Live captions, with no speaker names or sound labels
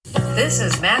This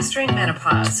is Mastering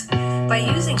Menopause. By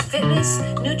using fitness,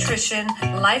 nutrition,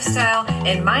 lifestyle,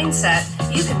 and mindset,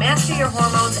 you can master your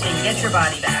hormones and get your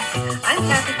body back. I'm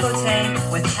Kathy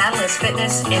Cote with Catalyst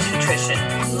Fitness and Nutrition.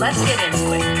 Let's get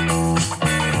into it.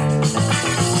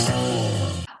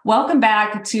 Welcome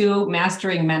back to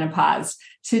Mastering Menopause.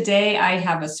 Today, I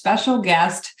have a special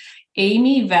guest,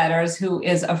 Amy Vetters, who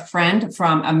is a friend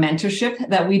from a mentorship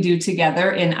that we do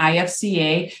together in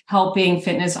IFCA, helping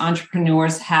fitness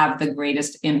entrepreneurs have the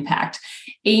greatest impact.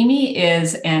 Amy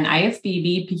is an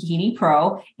IFBB Bikini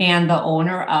Pro and the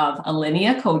owner of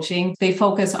Alinea Coaching. They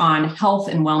focus on health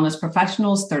and wellness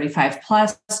professionals, 35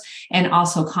 plus, and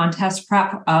also contest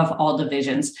prep of all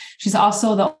divisions. She's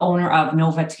also the owner of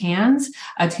Nova Tans,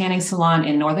 a tanning salon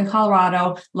in Northern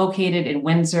Colorado, located in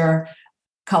Windsor,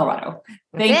 Colorado.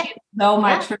 Thank you so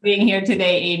much for being here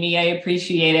today, Amy. I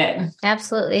appreciate it.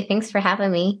 Absolutely. Thanks for having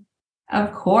me.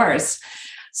 Of course.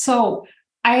 So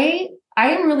I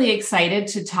am really excited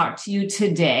to talk to you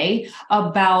today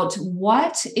about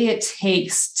what it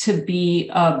takes to be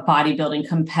a bodybuilding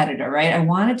competitor, right? I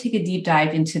want to take a deep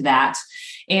dive into that.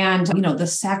 And, the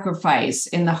sacrifice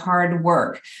and the hard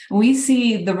work. We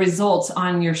see the results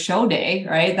on your show day,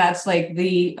 right? That's like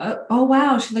oh,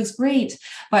 wow, she looks great.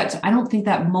 But I don't think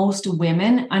that most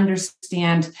women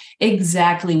understand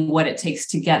exactly what it takes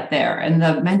to get there and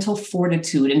the mental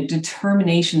fortitude and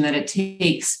determination that it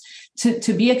takes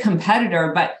to be a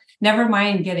competitor, but never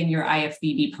mind getting your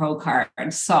IFBB Pro card.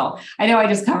 So I know I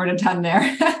just covered a ton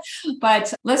there,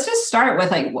 but let's just start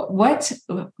with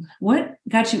what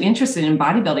got you interested in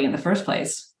bodybuilding in the first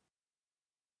place?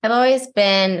 I've always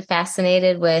been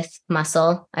fascinated with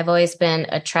muscle. I've always been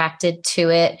attracted to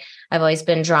it. I've always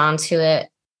been drawn to it,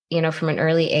 from an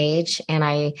early age. And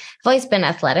I've always been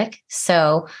athletic.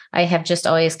 So I have just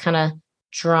always kind of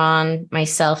drawn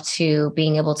myself to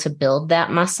being able to build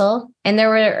that muscle. And there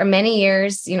were many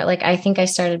years, I think I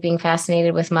started being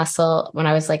fascinated with muscle when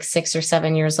I was like 6 or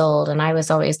 7 years old. And I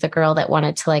was always the girl that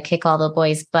wanted to kick all the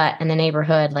boys' butt in the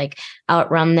neighborhood,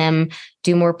 outrun them,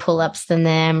 do more pull-ups than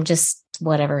them, just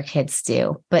whatever kids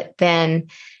do. But then,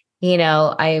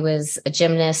 I was a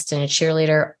gymnast and a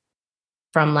cheerleader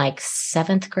from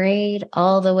 7th grade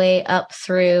all the way up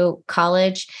through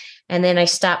college. And then I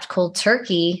stopped cold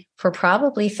turkey for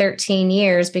probably 13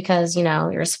 years because,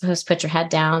 you're supposed to put your head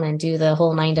down and do the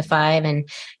whole 9 to 5 and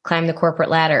climb the corporate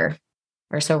ladder,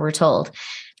 or so we're told.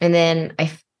 And then I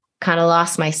kind of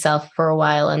lost myself for a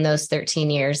while in those 13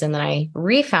 years. And then I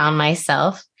refound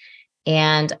myself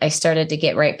and I started to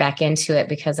get right back into it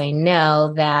because I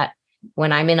know that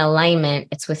when I'm in alignment,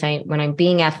 it's when I'm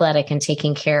being athletic and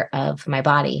taking care of my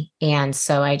body. And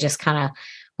so I just kind of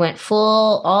went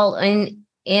full all in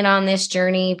on this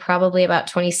journey, probably about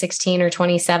 2016 or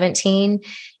 2017.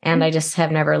 And I just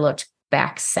have never looked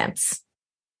back since.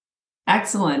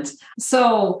 Excellent.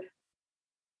 So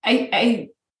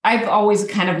I've always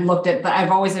kind of looked at, I've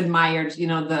always admired,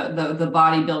 the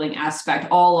bodybuilding aspect,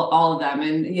 all of them,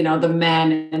 and, the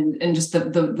men and just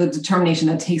the determination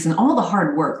that it takes and all the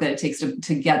hard work that it takes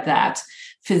to get that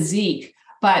physique.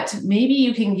 But maybe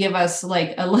you can give us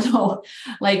a little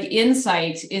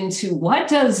insight into what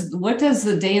does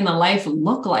the day in the life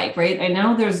look like, right? I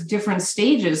know there's different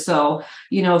stages. So,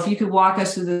 if you could walk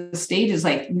us through the stages,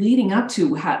 leading up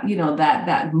to how,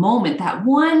 that moment, that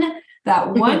one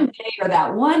day or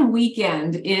that one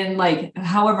weekend in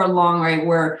however long, right,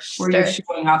 where you're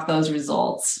showing off those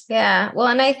results. Yeah. Well,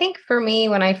 and I think for me,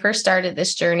 when I first started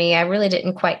this journey, I really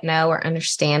didn't quite know or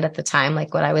understand at the time,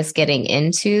 what I was getting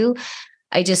into.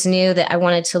 I just knew that I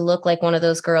wanted to look like one of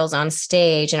those girls on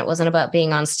stage, and it wasn't about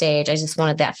being on stage. I just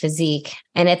wanted that physique.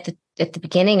 And at the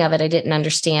beginning of it, I didn't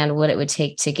understand what it would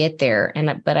take to get there.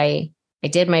 But I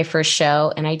did my first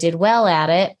show and I did well at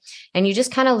it. And you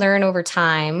just kind of learn over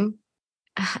time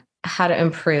how to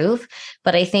improve.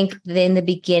 But I think in the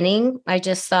beginning, I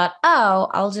just thought,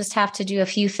 I'll just have to do a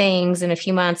few things in a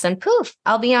few months and poof,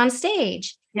 I'll be on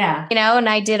stage. Yeah. And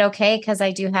I did okay because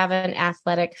I do have an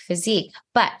athletic physique.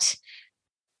 But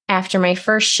after my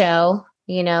first show,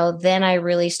 then I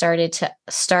really started to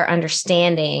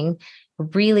understanding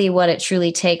really what it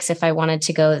truly takes if I wanted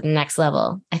to go to the next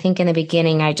level. I think in the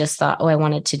beginning, I just thought, I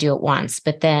wanted to do it once.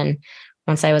 But then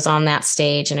once I was on that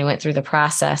stage and I went through the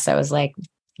process, I was like,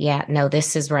 yeah, no,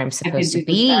 this is where I'm supposed to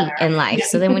be in life.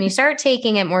 So then when you start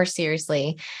taking it more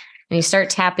seriously and you start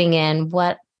tapping in,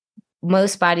 what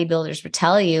most bodybuilders would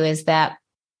tell you is that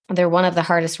they're one of the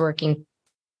hardest working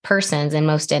persons in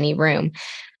most any room.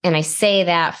 And I say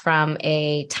that from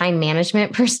a time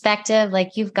management perspective,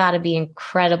 you've got to be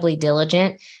incredibly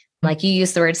diligent. You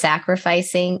use the word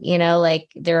sacrificing,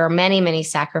 there are many, many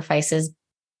sacrifices,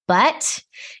 But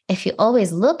if you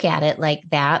always look at it like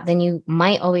that, then you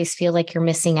might always feel like you're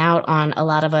missing out on a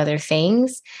lot of other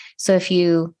things. So if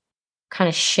you kind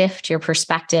of shift your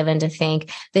perspective and to think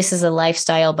this is a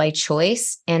lifestyle by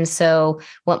choice. And so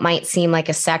what might seem like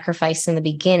a sacrifice in the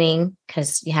beginning,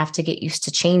 because you have to get used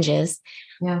to changes,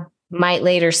 might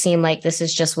later seem like this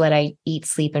is just what I eat,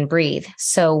 sleep, and breathe.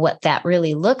 So what that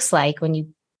really looks like when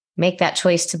you make that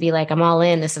choice to be like, I'm all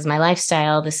in, this is my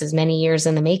lifestyle, this is many years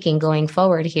in the making going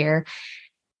forward here.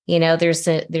 There's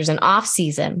an off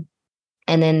season,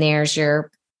 and then there's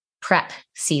your prep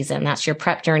season. That's your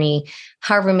prep journey,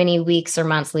 however many weeks or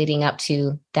months leading up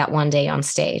to that one day on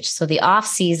stage. So the off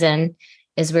season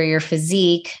is where your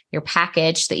physique, your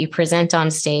package that you present on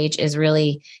stage is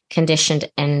really conditioned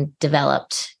and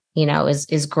developed,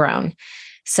 is grown.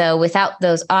 So without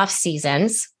those off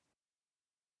seasons,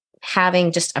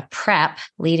 having just a prep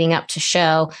leading up to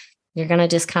show, you're going to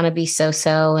just kind of be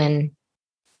so-so and,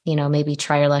 maybe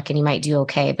try your luck and you might do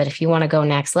okay. But if you want to go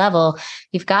next level,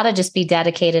 you've got to just be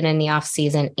dedicated in the off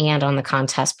season and on the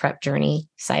contest prep journey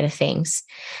side of things.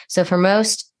 So for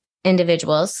most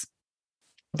individuals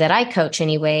that I coach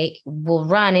anyway, will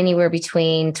run anywhere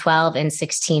between 12 and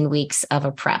 16 weeks of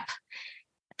a prep.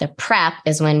 The prep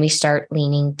is when we start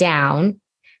leaning down,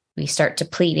 we start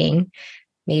depleting.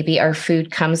 Maybe our food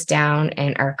comes down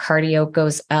and our cardio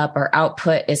goes up, our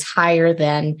output is higher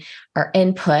than our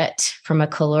input from a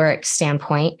caloric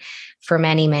standpoint for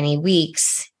many, many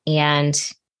weeks. And,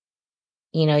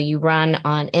 you run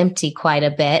on empty quite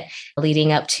a bit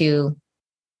leading up to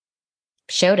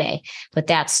show day, but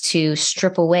that's to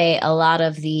strip away a lot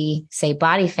of the, say,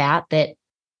 body fat that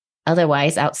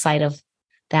otherwise outside of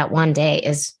that one day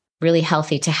is really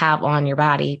healthy to have on your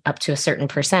body up to a certain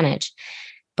percentage.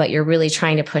 But you're really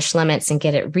trying to push limits and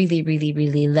get it really, really,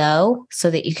 really low so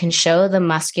that you can show the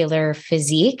muscular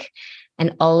physique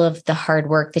and all of the hard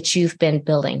work that you've been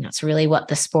building. That's really what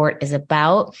the sport is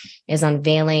about, is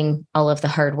unveiling all of the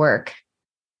hard work.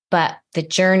 But the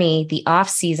journey, the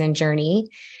off-season journey,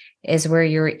 is where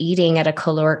you're eating at a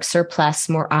caloric surplus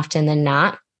more often than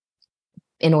not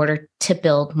in order to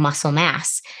build muscle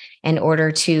mass, in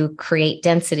order to create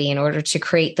density, in order to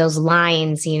create those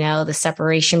lines, the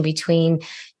separation between,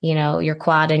 your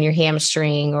quad and your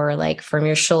hamstring, or like from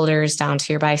your shoulders down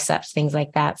to your biceps, things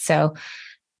like that. So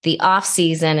the off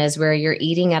season is where you're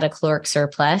eating at a caloric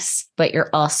surplus, but you're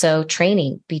also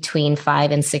training between 5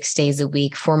 and 6 days a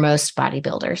week for most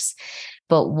bodybuilders.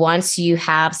 But once you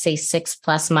have, say,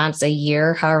 6+ months, a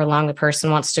year, however long the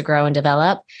person wants to grow and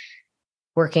develop,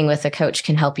 working with a coach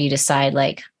can help you decide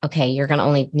like, okay, you're going to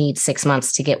only need 6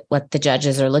 months to get what the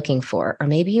judges are looking for. Or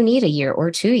maybe you need a year or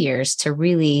 2 years to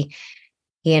really,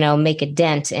 make a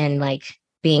dent in like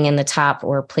being in the top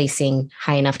or placing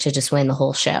high enough to just win the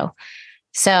whole show.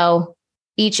 So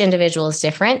each individual is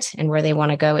different and where they want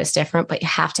to go is different, but you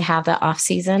have to have that off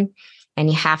season and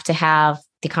you have to have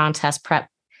the contest prep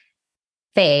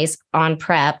phase on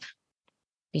prep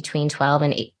between 12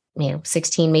 and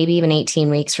 16, maybe even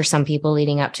 18 weeks for some people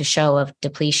leading up to show of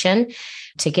depletion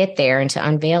to get there and to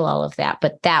unveil all of that.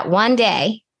 But that one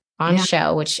day on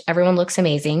show, which everyone looks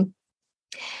amazing,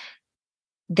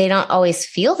 they don't always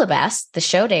feel the best. The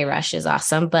show day rush is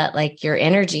awesome, but like your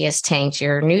energy is tanked,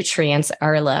 your nutrients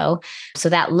are low. So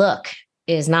that look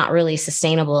is not really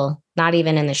sustainable, not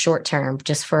even in the short term,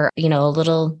 just for, a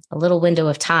little window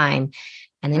of time.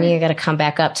 And then you got to come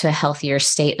back up to a healthier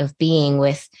state of being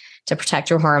to protect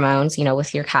your hormones,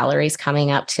 with your calories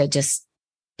coming up to just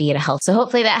be at a health. So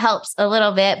hopefully that helps a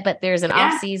little bit, but there's an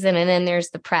off season and then there's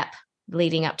the prep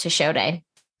leading up to show day.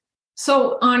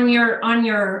 So on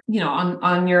your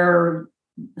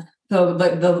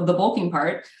the bulking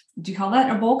part, do you call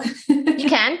that a bulk? You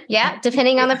can. Yeah.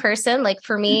 Depending on the person. Like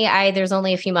for me, there's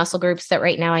only a few muscle groups that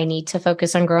right now I need to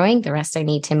focus on growing. The rest I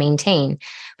need to maintain.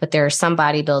 But there are some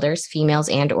bodybuilders, females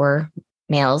and or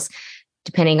males,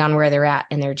 depending on where they're at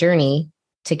in their journey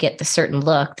to get the certain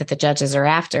look that the judges are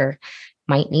after,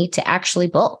 might need to actually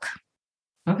bulk.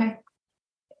 Okay.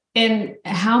 And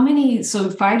how many, so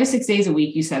 5 to 6 days a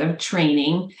week, you said, of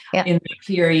training in that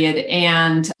period.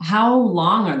 And how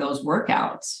long are those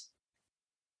workouts?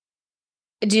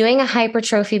 Doing a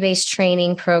hypertrophy-based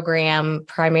training program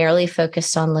primarily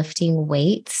focused on lifting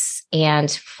weights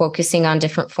and focusing on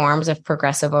different forms of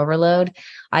progressive overload.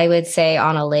 I would say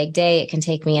on a leg day, it can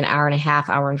take me an hour and a half,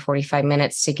 hour and 45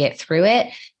 minutes to get through it.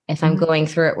 If I'm going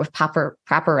through it with proper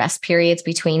rest periods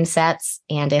between sets,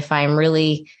 and if I'm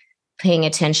really paying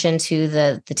attention to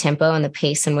the tempo and the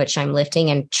pace in which I'm lifting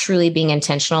and truly being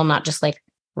intentional, not just like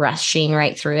rushing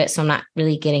right through it. So I'm not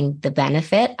really getting the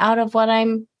benefit out of what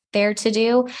I'm there to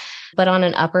do. But on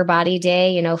an upper body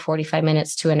day, 45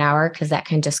 minutes to an hour, because that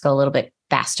can just go a little bit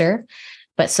faster.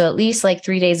 But so at least like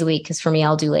 3 days a week, because for me,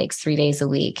 I'll do legs 3 days a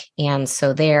week. And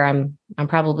so there, I'm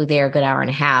probably there a good hour and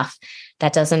a half.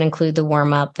 That doesn't include the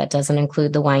warm up. That doesn't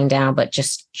include the wind down, but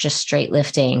just straight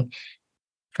lifting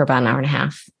for about an hour and a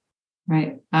half.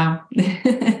 Right.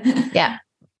 Yeah.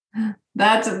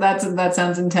 That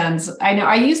sounds intense. I know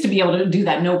I used to be able to do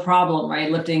that no problem, right?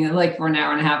 Lifting like for an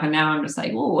hour and a half. And now I'm just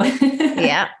like, oh,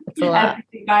 yeah, it's a lot. At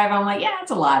 55, I'm like, yeah,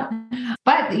 it's a lot.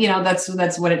 But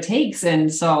that's what it takes.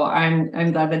 And so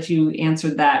I'm glad that you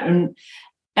answered that. And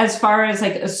as far as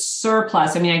like a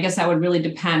surplus, I mean, I guess that would really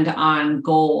depend on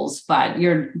goals, but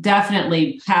you're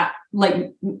definitely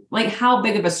like how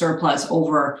big of a surplus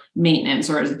over maintenance,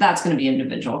 or that's going to be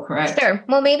individual, correct? Sure.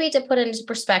 Well, maybe to put it into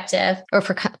perspective, or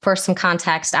for some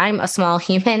context, I'm a small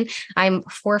human. I'm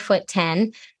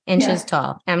 4'10"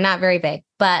 tall. I'm not very big,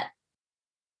 but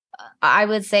I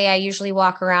would say I usually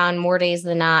walk around more days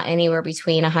than not anywhere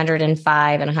between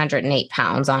 105 and 108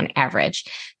 pounds on average.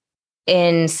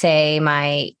 In, say,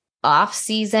 my off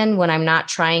season, when I'm not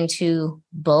trying to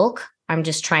bulk, I'm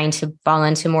just trying to fall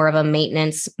into more of a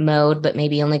maintenance mode, but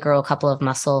maybe only grow a couple of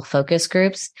muscle focus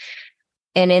groups.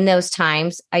 And in those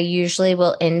times, I usually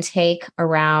will intake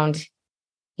around,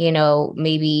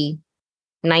 maybe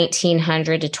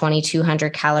 1,900 to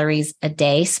 2,200 calories a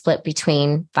day, split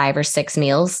between 5 or 6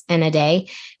 meals in a day.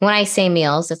 When I say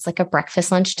meals, it's like a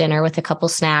breakfast, lunch, dinner with a couple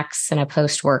snacks and a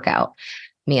post-workout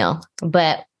meal.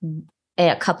 But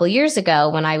a couple of years ago,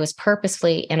 when I was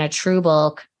purposefully in a true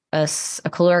bulk, a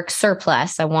caloric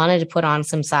surplus, I wanted to put on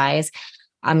some size.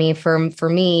 I mean, for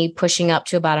me, pushing up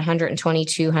to about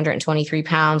 122, 123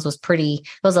 pounds was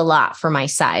a lot for my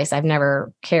size. I've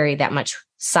never carried that much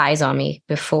size on me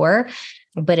before.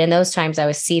 But in those times, I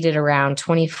was seated around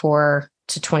 24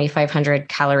 to 2,500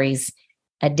 calories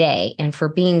a day. And for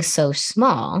being so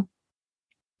small,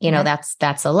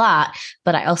 that's a lot,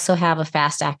 but I also have a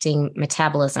fast acting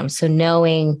metabolism. So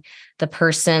knowing the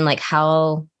person, like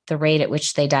how the rate at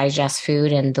which they digest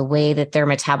food and the way that their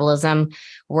metabolism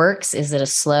works, is it a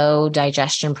slow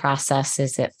digestion process?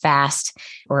 Is it fast,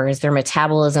 or is their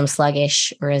metabolism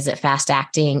sluggish, or is it fast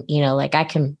acting? Like I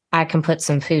can put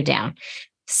some food down.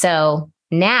 So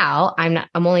now I'm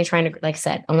only trying to, like I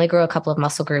said, only grow a couple of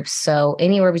muscle groups. So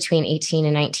anywhere between 18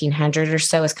 and 1,900 or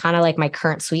so is kind of like my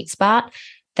current sweet spot.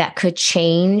 That could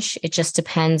change. It just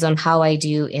depends on how I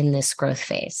do in this growth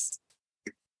phase.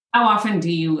 How often do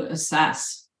you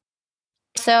assess?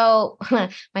 So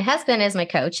my husband is my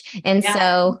coach. And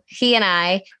so he and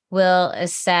I will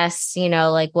assess,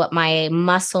 like what my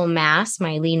muscle mass,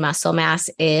 my lean muscle mass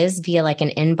is via like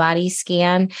an in-body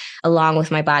scan, along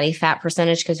with my body fat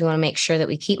percentage, because we want to make sure that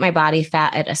we keep my body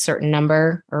fat at a certain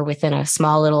number or within a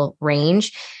small little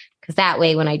range. Because that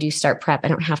way, when I do start prep, I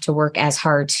don't have to work as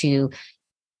hard to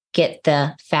get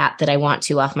the fat that I want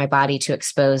to off my body to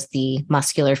expose the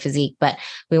muscular physique. But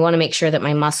we want to make sure that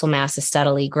my muscle mass is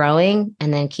steadily growing,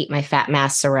 and then keep my fat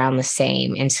mass around the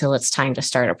same until it's time to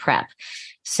start a prep.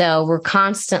 So we're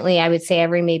constantly, I would say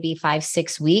every maybe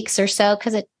 5-6 weeks or so,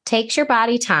 because it takes your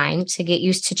body time to get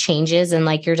used to changes in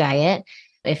like your diet.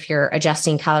 If you're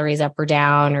adjusting calories up or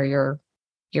down, or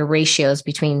your ratios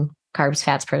between carbs,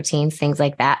 fats, proteins, things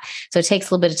like that. So it takes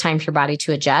a little bit of time for your body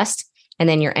to adjust, and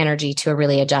then your energy to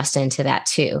really adjust into that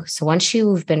too. So once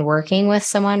you've been working with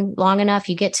someone long enough,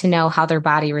 you get to know how their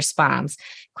body responds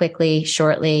quickly,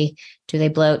 shortly. Do they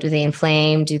bloat? Do they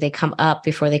inflame? Do they come up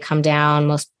before they come down?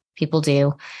 Most people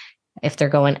do if they're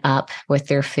going up with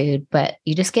their food, but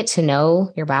you just get to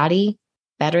know your body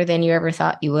better than you ever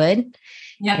thought you would.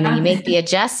 Yeah. And then you make the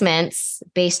adjustments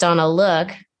based on a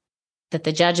look that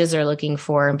the judges are looking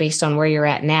for, and based on where you're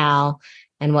at now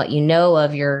and what you know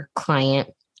of your client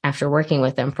after working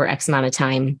with them for X amount of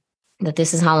time, that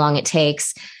this is how long it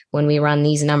takes when we run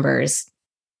these numbers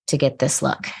to get this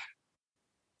look.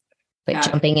 But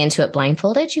jumping into it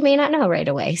blindfolded, you may not know right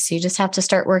away. So you just have to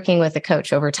start working with a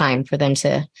coach over time for them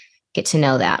to get to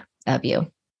know that of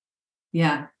you.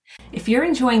 Yeah. If you're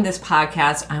enjoying this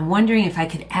podcast, I'm wondering if I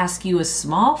could ask you a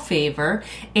small favor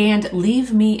and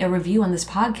leave me a review on this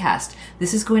podcast.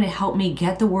 This is going to help me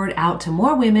get the word out to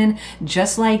more women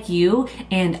just like you,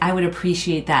 and I would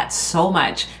appreciate that so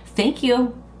much. Thank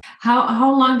you.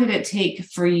 How long did it take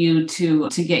for you to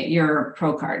get your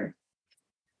pro card?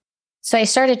 So I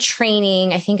started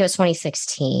training, I think it was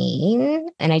 2016,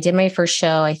 and I did my first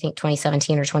show, I think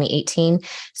 2017 or 2018.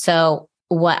 So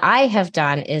what I have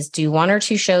done is do 1 or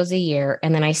 2 shows a year,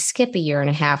 and then I skip a year and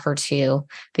a half or 2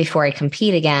 before I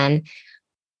compete again.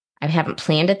 I haven't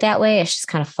planned it that way. It's just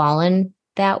kind of fallen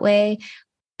that way.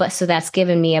 But so that's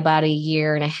given me about a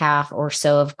year and a half or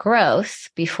so of growth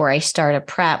before I start a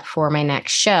prep for my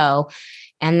next show.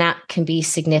 And that can be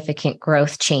significant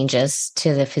growth changes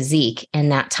to the physique in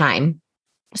that time.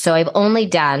 So I've only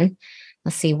done,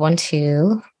 let's see, 1,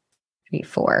 2, 3,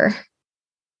 4,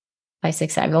 5,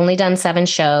 6, 7. I've only done 7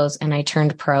 shows and I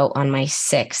turned pro on my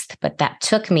 6th, but that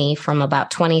took me from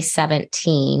about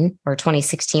 2017 or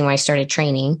 2016 when I started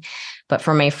training, but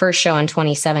from my first show in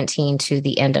 2017 to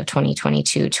the end of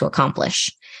 2022 to accomplish.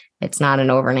 It's not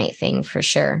an overnight thing for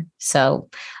sure. So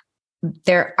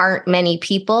there aren't many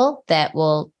people that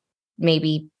will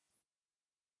maybe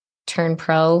turn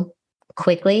pro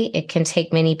quickly. It can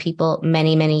take many people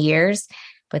many, many years,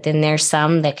 but then there's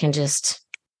some that can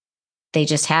they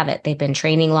just have it. They've been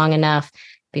training long enough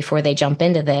before they jump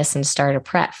into this and start a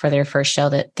prep for their first show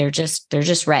that they're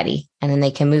just ready. And then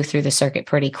they can move through the circuit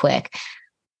pretty quick.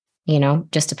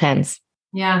 Just depends.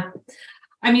 Yeah.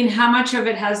 I mean, how much of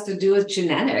it has to do with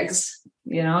genetics?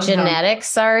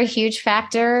 Genetics are a huge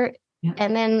factor. Yeah.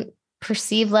 And then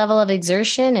perceived level of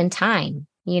exertion and time,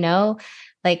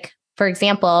 like, for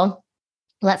example,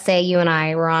 let's say you and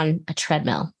I were on a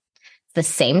treadmill, the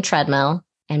same treadmill,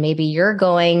 and maybe you're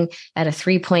going at a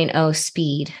 3.0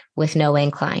 speed with no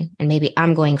incline. And maybe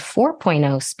I'm going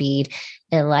 4.0 speed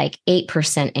at like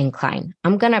 8% incline.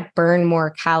 I'm going to burn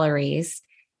more calories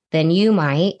than you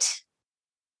might,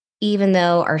 even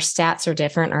though our stats are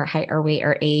different, our height, our weight,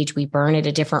 our age, we burn at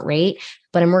a different rate,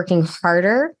 but I'm working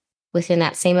harder within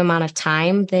that same amount of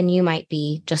time than you might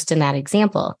be just in that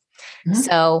example. Mm-hmm.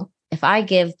 So if I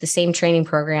give the same training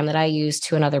program that I use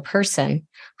to another person,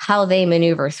 how they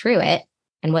maneuver through it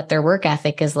and what their work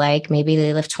ethic is like, maybe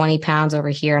they lift 20 pounds over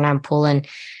here and I'm pulling,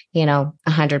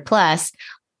 100 plus.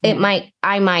 Mm-hmm.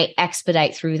 I might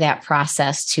expedite through that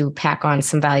process to pack on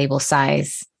some valuable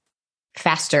size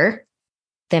faster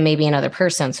than maybe another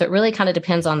person. So it really kind of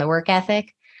depends on the work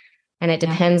ethic. And it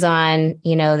depends on,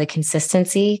 the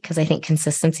consistency, because I think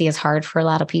consistency is hard for a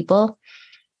lot of people.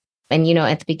 And,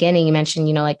 at the beginning, you mentioned,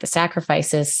 like the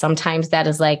sacrifices. Sometimes that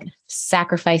is like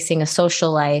sacrificing a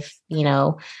social life,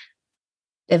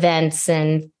 events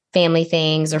and family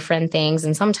things or friend things.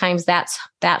 And sometimes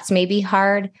that's maybe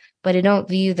hard, but I don't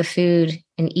view the food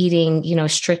and eating,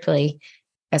 strictly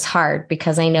as hard,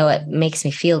 because I know it makes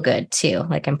me feel good too.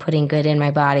 Like I'm putting good in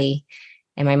my body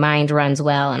and my mind runs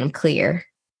well and I'm clear.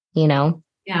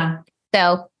 Yeah.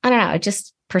 So I don't know.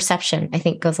 Just perception, I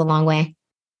think, goes a long way.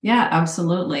 Yeah,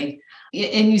 absolutely.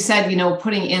 And you said,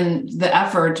 putting in the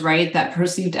effort, right? That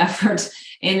perceived effort.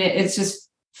 And it's just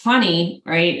funny,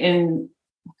 right? And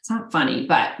it's not funny,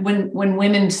 but when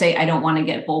women say, I don't want to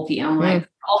get bulky, I'm like,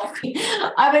 oh,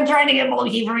 I've been trying to get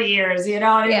bulky for years, what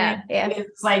I mean? Yeah.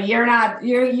 It's like,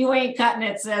 you ain't cutting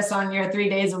it, sis, on your 3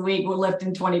 days a week. We're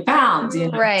lifting 20 pounds,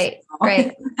 Right.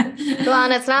 Right. Well,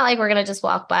 and it's not like we're going to just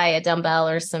walk by a dumbbell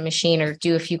or some machine or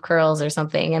do a few curls or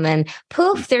something. And then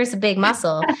poof, there's a big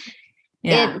muscle.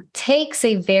 Yeah. It takes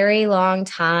a very long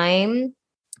time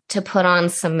to put on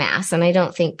some mass. And I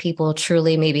don't think people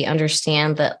truly maybe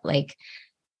understand that, like,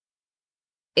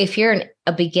 if you're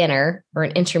a beginner or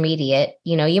an intermediate,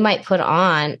 you might put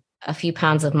on a few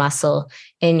pounds of muscle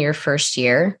in your first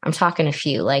year. I'm talking a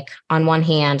few, like on one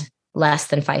hand, less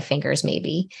than 5 fingers,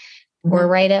 maybe, or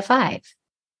right at 5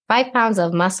 pounds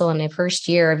of muscle in the first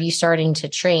year of you starting to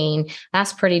train.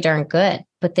 That's pretty darn good.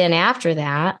 But then after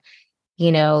that,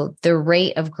 the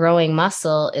rate of growing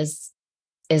muscle is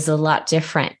a lot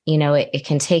different. It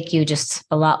can take you just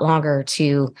a lot longer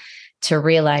to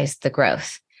realize the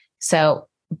growth. So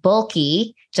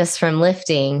bulky, just from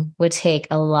lifting, would take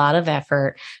a lot of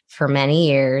effort for many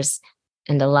years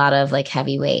and a lot of like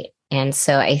heavy weight. And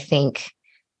so I think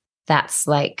that's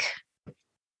like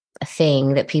a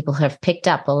thing that people have picked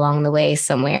up along the way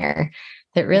somewhere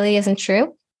that really isn't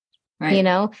true. Right.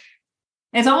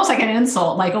 It's almost like an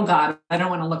insult. Like, oh God, I don't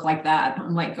want to look like that.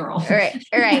 I'm like, girl. Right.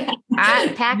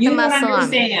 I pack the muscle on.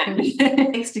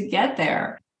 It takes to get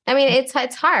there. I mean,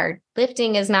 it's hard.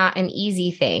 Lifting is not an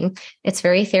easy thing. It's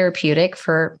very therapeutic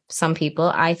for some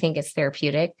people. I think it's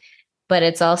therapeutic, but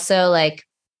it's also like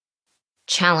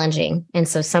challenging. And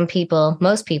so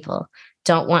most people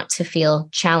don't want to feel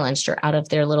challenged or out of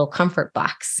their little comfort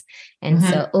box. And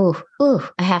so,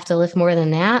 I have to lift more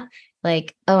than that.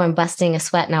 Like, oh, I'm busting a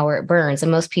sweat now where it burns.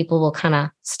 And most people will kind of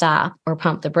stop or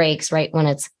pump the brakes right when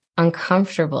it's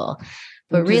uncomfortable.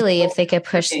 But really, if they could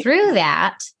push through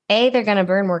that, they're going to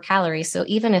burn more calories. So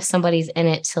even if somebody's in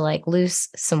it to like lose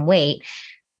some weight,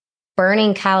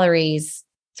 burning calories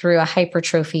through a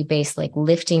hypertrophy based like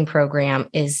lifting program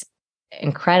is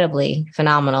incredibly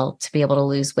phenomenal to be able to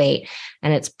lose weight.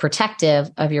 And it's protective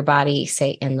of your body,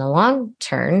 say in the long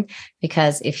term,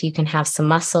 because if you can have some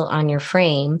muscle on your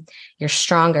frame, you're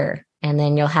stronger. And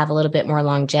then you'll have a little bit more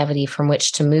longevity from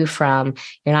which to move from.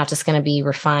 You're not just going to be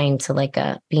refined to like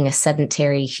being a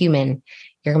sedentary human.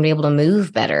 You're going to be able to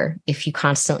move better if you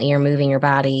constantly are moving your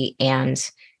body. And,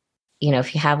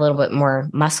 if you have a little bit more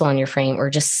muscle on your frame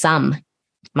or just some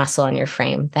muscle on your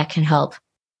frame, that can help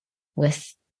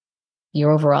with your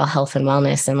overall health and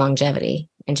wellness and longevity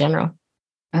in general.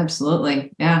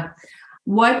 Absolutely. Yeah.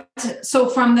 So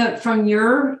from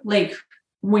your, like,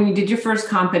 when you did your first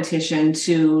competition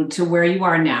to where you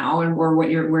are now and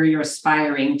where you're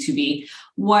aspiring to be,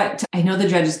 I know the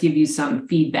judges give you some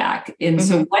feedback. And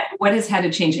so what has had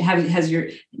to change?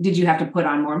 Did you have to put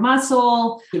on more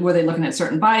muscle? Were they looking at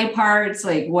certain body parts?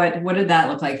 Like what did that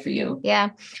look like for you? Yeah.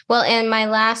 Well, in my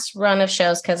last run of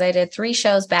shows, because I did 3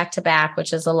 shows back to back,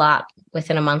 which is a lot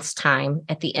within a month's time,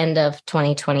 at the end of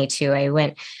 2022, I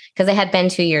went, because I had been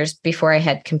 2 years before I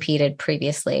had competed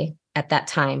previously at that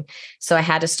time. So I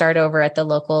had to start over at the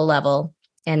local level.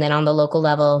 And then on the local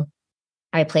level,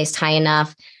 I placed high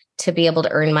enough to be able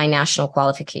to earn my national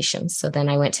qualifications. So then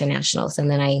I went to nationals,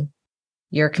 and then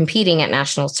you're competing at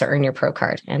nationals to earn your pro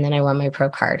card. And then I won my pro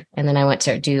card. And then I went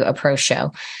to do a pro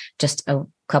show just a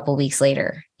couple weeks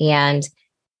later. And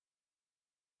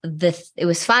it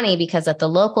was funny because at the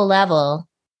local level,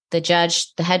 the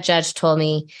head judge told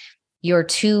me, "You're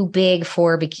too big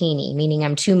for bikini," meaning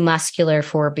I'm too muscular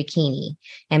for bikini,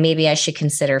 and maybe I should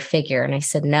consider figure. And I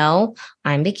said, "No,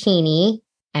 I'm bikini."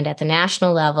 And at the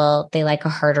national level, they like a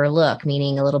harder look,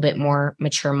 meaning a little bit more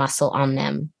mature muscle on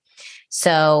them.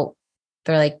 So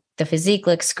they're like, the physique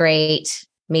looks great,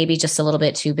 maybe just a little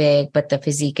bit too big, but the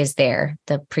physique is there.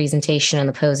 The presentation and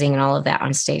the posing and all of that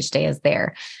on stage day is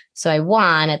there. So I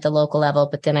won at the local level,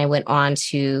 but then I went on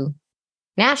to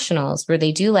nationals where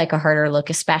they do like a harder look,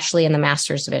 especially in the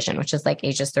masters division, which is like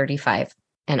ages 35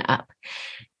 and up.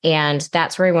 And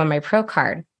that's where I won my pro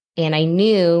card. And I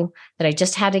knew that I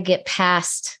just had to get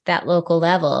past that local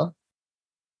level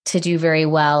to do very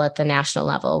well at the national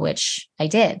level, which I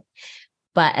did.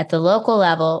 But at the local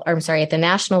level, at the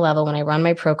national level, when I run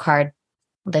my pro card,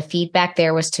 the feedback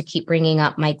there was to keep bringing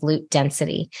up my glute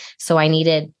density. So I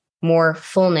needed more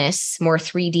fullness, more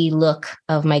 3D look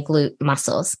of my glute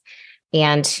muscles,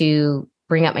 and to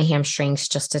bring up my hamstrings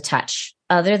just a touch.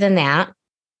 Other than that,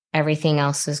 everything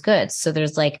else is good. So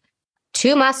there's like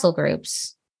 2 muscle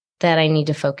groups that I need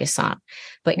to focus on,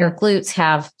 but your glutes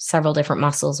have several different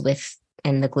muscles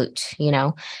within the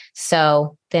glute,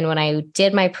 So then when I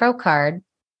did my pro card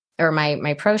or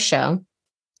my pro show,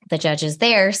 the judges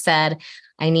there said,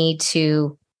 my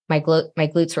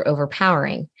glutes were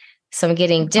overpowering. So I'm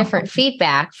getting different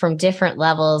feedback from different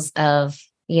levels of,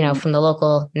 from the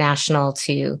local, national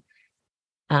to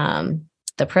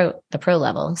the pro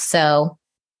level. So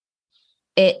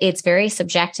it's very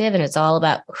subjective, and it's all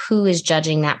about who is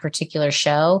judging that particular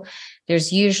show.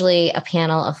 There's usually a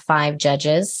panel of 5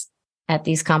 judges at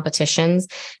these competitions,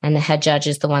 and the head judge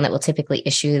is the one that will typically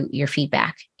issue your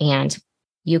feedback. And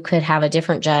you could have a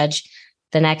different judge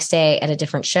the next day at a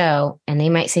different show, and they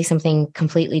might say something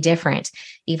completely different,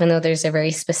 even though there's a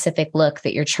very specific look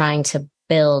that you're trying to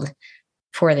build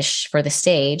for the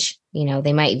stage.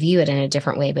 They might view it in a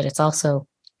different way, but it's also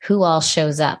who all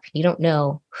shows up. You don't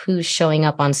know who's showing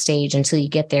up on stage until you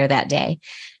get there that day.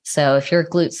 So if your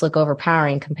glutes look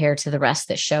overpowering compared to the rest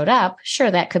that showed up,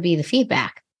 sure, that could be the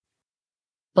feedback.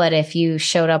 But if you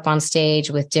showed up on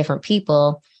stage with different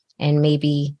people, and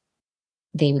maybe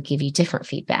they would give you different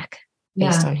feedback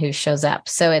based on who shows up.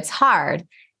 So it's hard,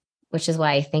 which is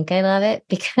why I think I love it,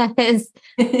 because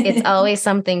it's always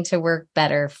something to work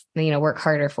better, work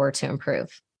harder for, to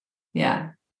improve.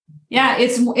 Yeah. Yeah.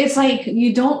 It's like,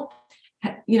 you don't,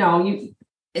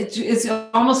 it's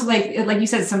almost like you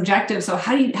said, subjective. So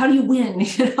how do you win?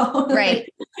 Right.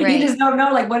 You just don't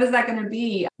know, like, what is that going to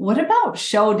be? What about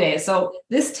show day? So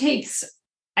this takes,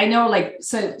 I know, like,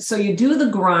 so you do the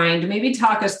grind, maybe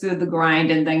talk us through the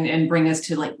grind and bring us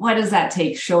to, like, what does that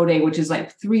take, show day, which is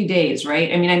like 3 days,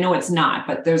 right? I mean, I know it's not,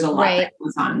 but there's a lot that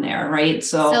goes on there, right?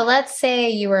 So let's say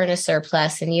you were in a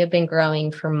surplus and you've been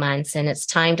growing for months, and it's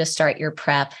time to start your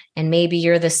prep. And maybe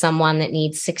you're the someone that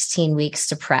needs 16 weeks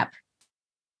to prep,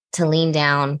 to lean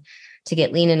down, to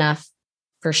get lean enough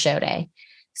for show day.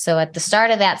 So at the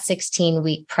start of that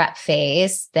 16-week prep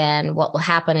phase, then what will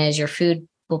happen is your food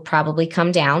will probably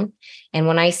come down. And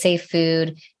when I say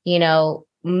food,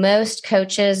 most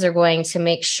coaches are going to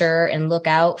make sure and look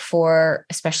out for,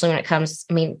 especially when it comes,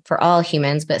 for all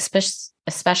humans, but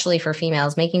especially for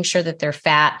females, making sure that their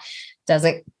fat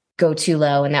doesn't go too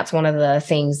low. And that's one of the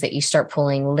things that you start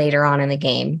pulling later on in the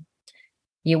game.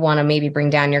 You want to maybe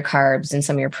bring down your carbs and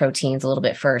some of your proteins a little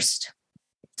bit first.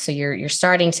 So you're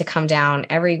starting to come down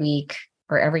every week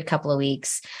or every couple of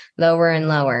weeks, lower and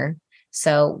lower.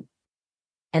 So,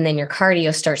 and then your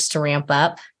cardio starts to ramp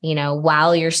up,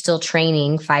 while you're still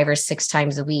training 5 or 6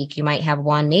 times a week. You might have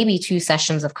 1, maybe 2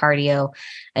 sessions of cardio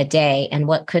a day. And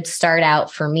what could start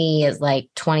out for me is like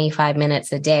 25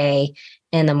 minutes a day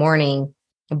in the morning.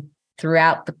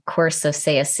 Throughout the course of,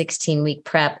 say, a 16-week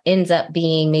prep ends up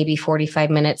being maybe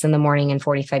 45 minutes in the morning and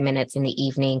 45 minutes in the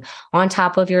evening on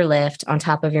top of your lift, on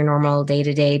top of your normal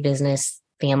day-to-day business,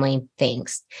 family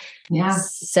things. Yeah.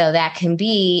 So that can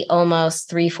be almost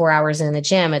 3-4 hours in the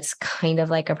gym. It's kind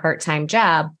of like a part-time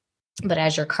job. But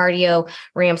as your cardio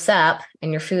ramps up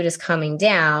and your food is coming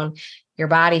down, your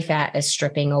body fat is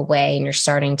stripping away and you're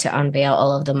starting to unveil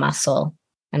all of the muscle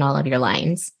and all of your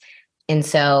lines. And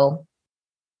so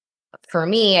for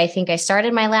me, I think I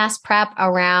started my last prep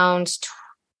around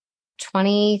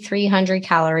 2,300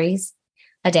 calories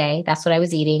a day. That's what I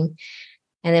was eating.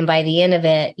 And then by the end of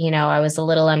it, I was a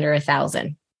little under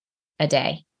 1,000 a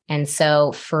day. And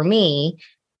so for me,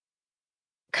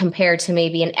 compared to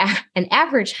maybe an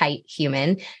average height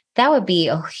human, that would be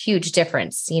a huge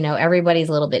difference. Everybody's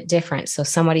a little bit different. So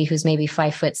somebody who's maybe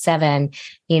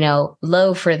 5'7",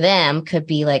 low for them could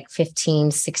be like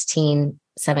 15, 16,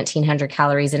 1,700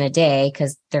 calories in a day,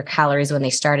 because their calories when they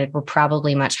started were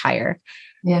probably much higher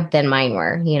than mine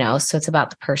were, so it's about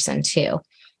the person too.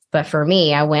 But for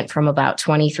me, I went from about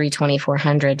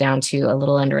 2,400 down to a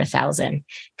little under 1,000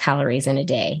 calories in a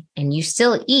day. And you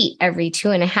still eat every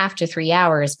 2.5 to 3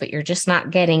 hours, but you're just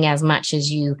not getting as much as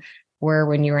you were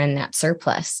when you were in that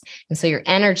surplus. And so your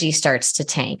energy starts to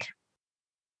tank.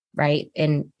 Right.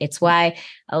 And it's why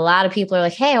a lot of people are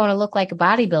like, hey, I want to look like a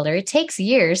bodybuilder. It takes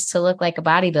years to look like a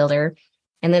bodybuilder.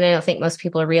 And then I don't think most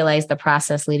people realize the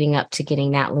process leading up to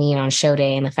getting that lean on show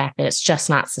day and the fact that it's just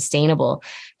not sustainable,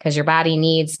 because your body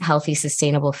needs healthy,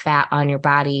 sustainable fat on your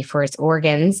body for its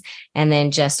organs and then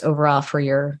just overall for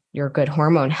your good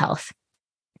hormone health,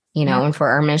 and for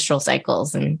our menstrual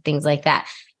cycles and things like that.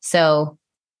 So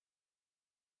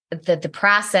the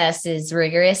process is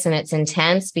rigorous and it's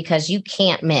intense because you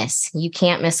can't miss a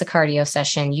cardio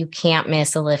session. You can't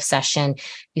miss a lift session.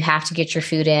 You have to get your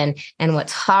food in. And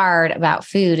what's hard about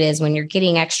food is when you're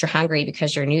getting extra hungry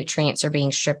because your nutrients are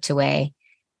being stripped away,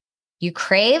 you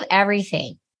crave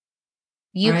everything.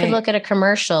 You could look at a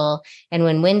commercial and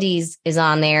when Wendy's is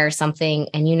on there or something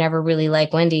and you never really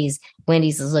like Wendy's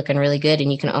is looking really good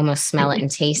and you can almost smell it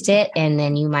and taste it. And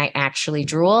then you might actually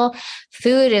drool.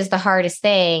 Food is the hardest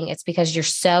thing. It's because you're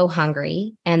so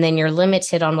hungry and then you're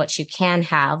limited on what you can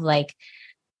have, like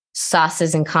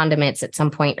sauces and condiments at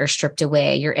some point are stripped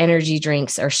away. Your energy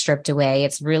drinks are stripped away.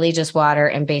 It's really just water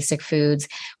and basic foods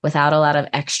without a lot of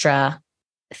extra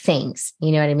things.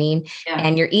 You know what I mean? Yeah.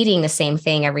 And you're eating the same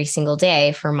thing every single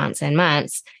day for months and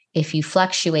months. If you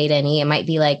fluctuate any, it might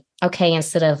be like, okay,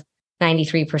 instead of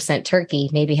 93% turkey,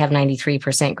 maybe have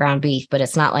 93% ground beef, but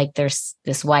it's not like there's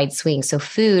this wide swing. So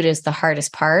food is the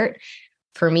hardest part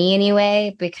for me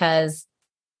anyway, because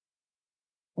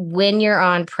when you're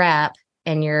on prep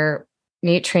and your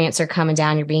nutrients are coming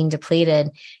down, you're being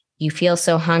depleted, you feel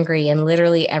so hungry and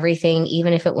literally everything,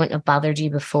 even if it wouldn't have bothered you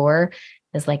before,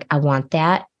 is like, I want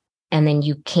that. And then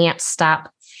you can't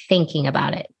stop thinking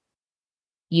about it.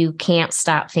 You can't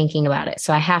stop thinking about it.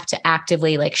 So I have to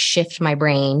actively shift my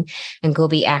brain and go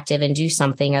be active and do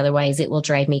something. Otherwise it will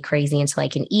drive me crazy until I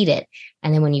can eat it.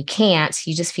 And then when you can't,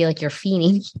 you just feel like you're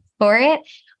fiending for it.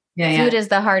 Food is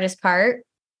the hardest part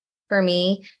for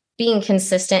me. Being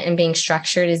consistent and being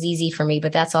structured is easy for me,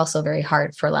 but that's also very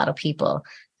hard for a lot of people,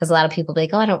 because a lot of people be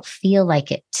like, oh, I don't feel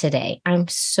like it today. I'm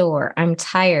sore. I'm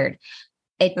tired.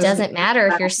 It doesn't matter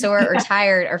if you're sore or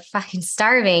tired or fucking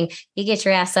starving. You get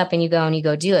your ass up and you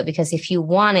go do it. Because if you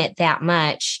want it that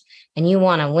much and you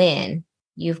want to win,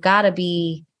 you've got to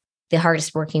be the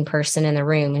hardest working person in the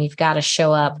room. And you've got to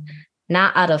show up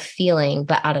not out of feeling,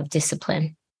 but out of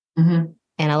discipline. Mm-hmm.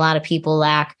 And a lot of people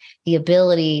lack the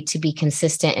ability to be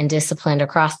consistent and disciplined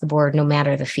across the board, no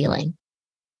matter the feeling.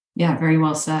 Yeah, very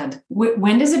well said.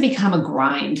 When does it become a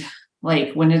grind?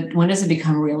 When does it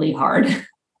become really hard?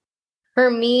 For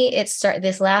me,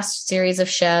 this last series of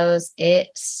shows, it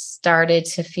started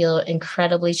to feel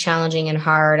incredibly challenging and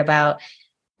hard about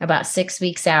 6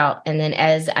 weeks out. And then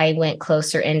as I went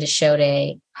closer into show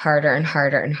day, harder and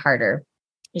harder and harder.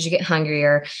 As you get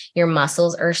hungrier, your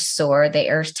muscles are sore. They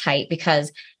are tight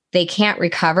because they can't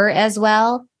recover as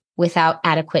well without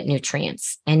adequate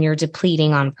nutrients, and you're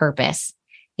depleting on purpose.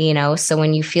 So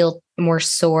when you feel more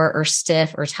sore or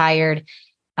stiff or tired,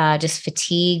 just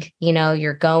fatigue.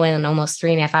 You're going almost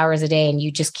 3.5 hours a day and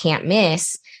you just can't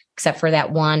miss, except for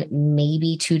that one,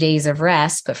 maybe 2 days of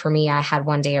rest. But for me, I had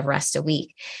 1 day of rest a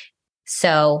week.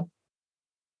 So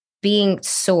being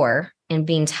sore and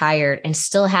being tired and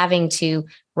still having to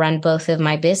run both of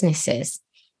my businesses,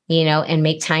 and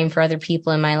make time for other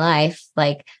people in my life,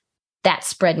 like that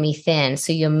spread me thin.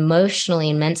 So you emotionally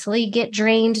and mentally get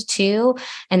drained too.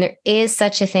 And there is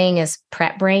such a thing as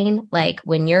prep brain. Like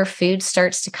when your food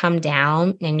starts to come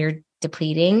down and you're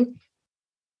depleting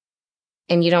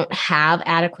and you don't have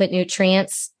adequate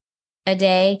nutrients a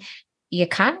day, you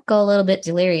kind of go a little bit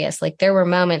delirious. Like there were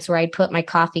moments where I'd put my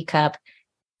coffee cup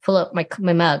full of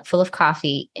my mug full of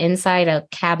coffee inside a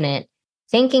cabinet,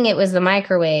 thinking it was the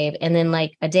microwave. And then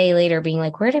like a day later being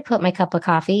like, where did I put my cup of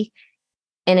coffee?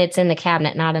 And it's in the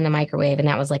cabinet, not in the microwave. And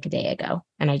that was like a day ago.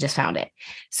 And I just found it.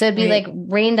 So it'd be like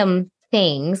random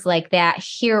things like that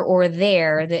here or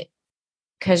there, that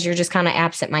because you're just kind of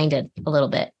absent-minded a little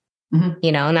bit,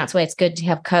 and that's why it's good to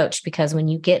have a coach, because when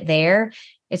you get there,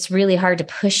 it's really hard to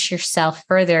push yourself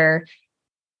further.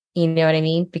 You know what I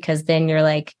mean? Because then you're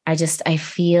like, I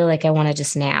feel like I want to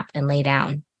just nap and lay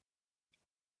down.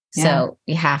 Yeah. So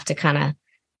you have to kind of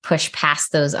push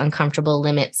past those uncomfortable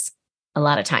limits a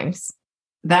lot of times.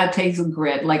 That takes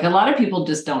grit. Like a lot of people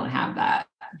just don't have that.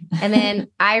 And then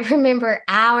I remember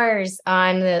hours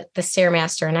on the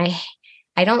Stairmaster, and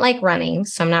I don't like running,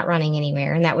 so I'm not running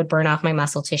anywhere, and that would burn off my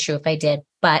muscle tissue if I did.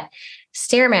 But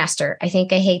Stairmaster, I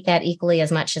think I hate that equally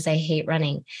as much as I hate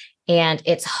running. And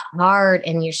it's hard,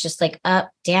 and you're just like up,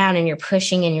 down, and you're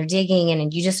pushing and you're digging,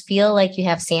 and you just feel like you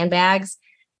have sandbags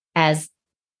as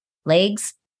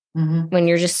legs when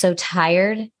you're just so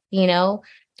tired, or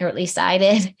at least I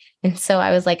did. And so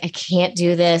I was like, I can't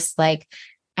do this. Like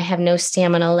I have no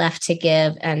stamina left to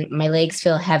give, and my legs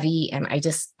feel heavy, and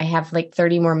I have like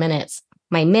 30 more minutes.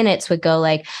 My minutes would go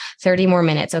like 30 more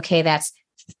minutes. Okay, that's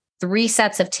 3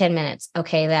 sets of 10 minutes.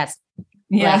 Okay, that's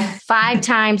like 5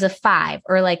 times of 5.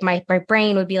 Or like my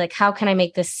brain would be like, how can I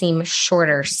make this seem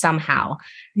shorter somehow?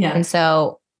 Yeah. And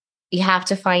so you have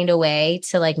to find a way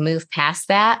to like move past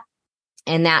that.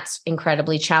 And that's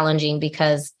incredibly challenging,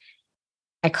 because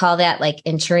I call that like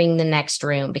entering the next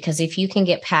room. Because if you can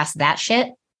get past that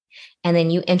shit, and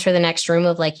then you enter the next room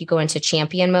of like, you go into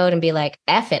champion mode and be like,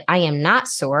 F it. I am not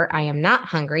sore. I am not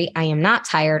hungry. I am not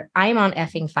tired. I'm on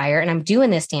effing fire, and I'm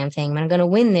doing this damn thing. And I'm going to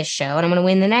win this show, and I'm going to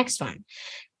win the next one.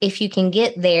 If you can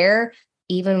get there,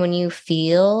 even when you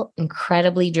feel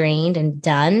incredibly drained and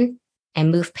done,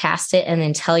 and move past it, and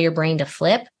then tell your brain to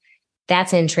flip,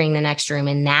 that's entering the next room.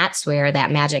 And that's where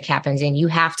that magic happens. And you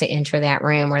have to enter that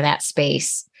room or that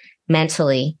space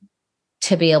mentally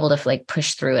to be able to like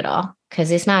push through it all, because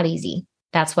it's not easy.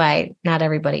 That's why not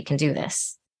everybody can do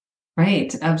this.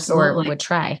 Right. Absolutely. Or would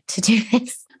try to do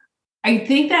this. I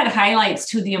think that highlights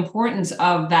to the importance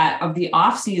of the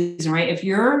off season, right? If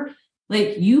you're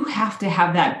like, you have to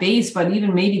have that base, but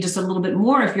even maybe just a little bit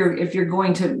more if you're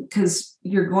going to, because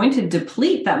you're going to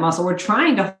deplete that muscle. We're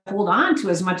trying to hold on to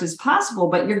as much as possible,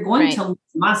 but you're going to lose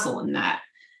muscle in that.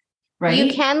 Right.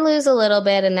 You can lose a little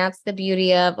bit. And that's the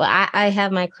beauty of, I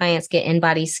have my clients get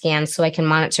in-body scans so I can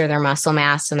monitor their muscle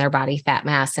mass and their body fat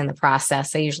mass in the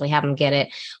process. I usually have them get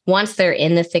it once they're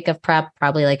in the thick of prep,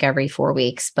 probably like every 4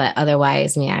 weeks, but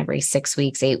otherwise, every 6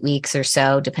 weeks, 8 weeks or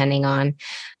so, depending on,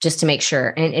 just to make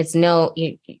sure. And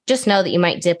you just know that you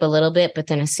might dip a little bit, but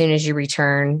then as soon as you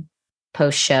return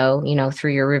post show,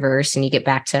 through your reverse and you get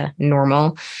back to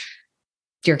normal,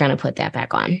 you're going to put that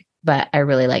back on. But I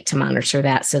really like to monitor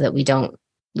that so that we don't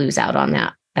lose out on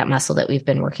that muscle that we've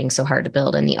been working so hard to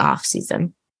build in the off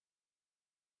season.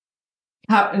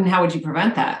 How would you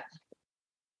prevent that?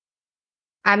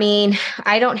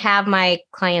 I don't have my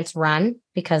clients run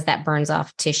because that burns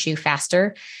off tissue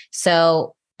faster.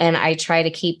 So, and I try to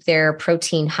keep their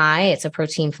protein high. It's a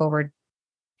protein forward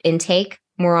intake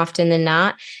more often than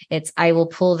not. I will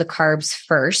pull the carbs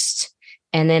first,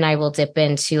 and then I will dip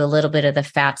into a little bit of the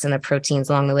fats and the proteins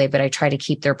along the way, but I try to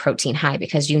keep their protein high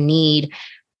because you need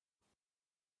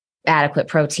adequate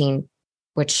protein,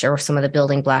 which are some of the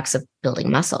building blocks of building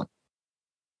muscle.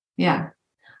 Yeah.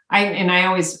 I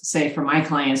always say for my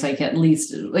clients, like at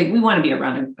least like we want to be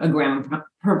around a gram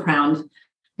per pound.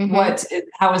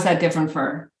 How is that different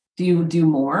do you do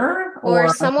more?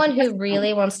 Or someone who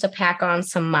really wants to pack on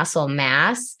some muscle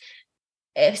mass,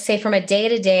 say from a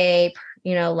day-to-day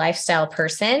lifestyle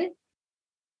person,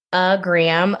 a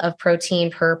gram of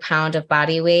protein per pound of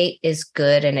body weight is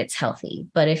good and it's healthy.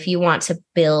 But if you want to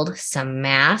build some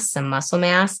muscle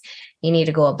mass, you need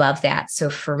to go above that. So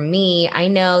for me, I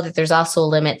know that there's also a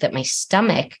limit that my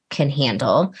stomach can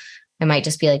handle. I might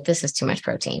just be like, this is too much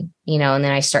protein, and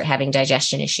then I start having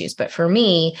digestion issues. But for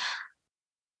me,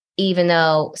 even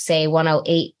though say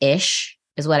 108-ish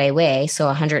is what I weigh, so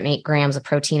 108 grams of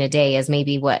protein a day is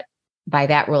maybe what by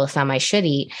that rule of thumb I should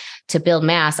eat to build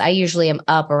mass, I usually am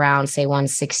up around say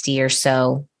 160 or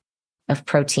so of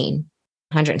protein,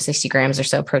 160 grams or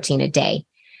so protein a day.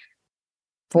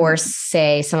 For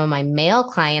say some of my male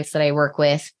clients that I work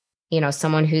with,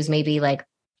 someone who's maybe like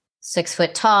 6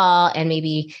 foot tall and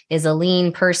maybe is a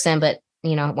lean person, but,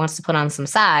 wants to put on some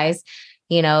size,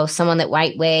 someone that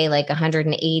might weigh like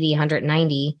 180,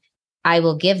 190, I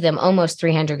will give them almost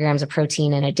 300 grams of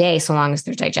protein in a day, so long as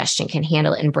their digestion can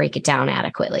handle it and break it down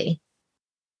adequately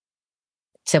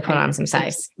to put on some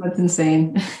size. That's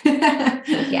insane.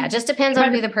 Yeah. Just depends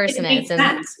on who the person is.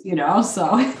 Sense,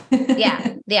 so.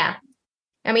 Yeah.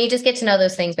 I mean, you just get to know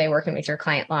those things by working with your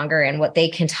client longer and what they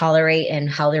can tolerate and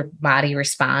how their body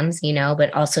responds,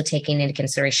 but also taking into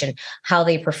consideration how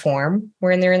they perform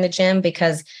when they're in the gym,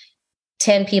 because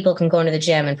 10 people can go into the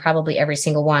gym and probably every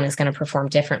single one is going to perform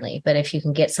differently. But if you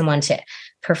can get someone to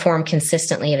perform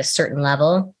consistently at a certain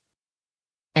level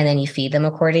and then you feed them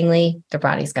accordingly, their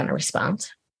body's going to respond,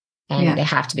 and they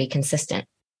have to be consistent.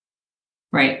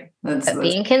 Right. But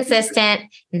being consistent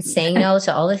and saying no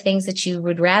to all the things that you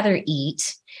would rather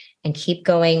eat and keep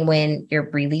going when you're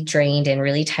really drained and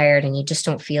really tired and you just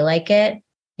don't feel like it,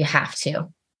 you have to.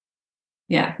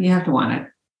 Yeah, you have to want it.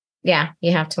 Yeah,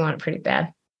 you have to want it pretty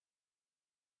bad.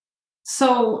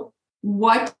 So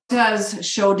what does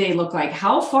show day look like?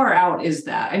 How far out is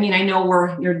that? I mean, I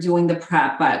know you're doing the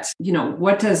prep, but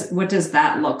what does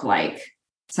that look like?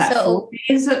 Is that 4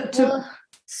 days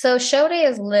So show day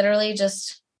is literally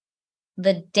just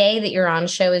the day that you're on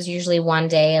show is usually one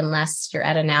day, unless you're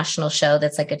at a national show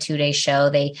that's like a 2-day show.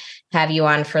 They have you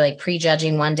on for like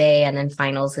prejudging one day and then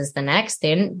finals is the next.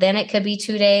 Then it could be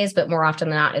 2 days, but more often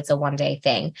than not, it's a 1-day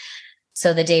thing.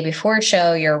 So the day before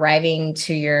show, you're arriving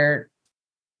to your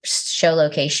show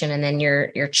location and then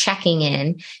you're checking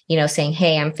in, saying,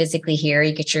 hey, I'm physically here.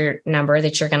 You get your number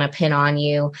that you're going to pin on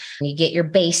you. You get your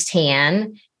base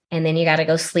tan. And then you got to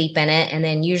go sleep in it. And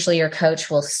then usually your coach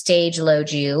will stage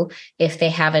load you if they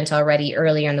haven't already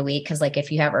earlier in the week. Because like if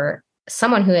you have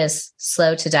someone who is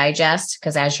slow to digest,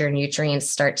 because as your nutrients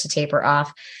start to taper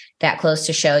off that close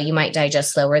to show, you might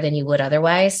digest slower than you would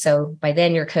otherwise. So by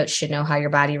then your coach should know how your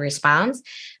body responds.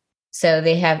 So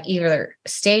they have either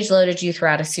stage loaded you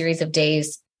throughout a series of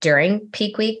days during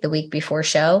peak week, the week before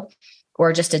show,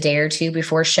 or just a day or two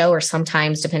before show, or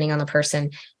sometimes, depending on the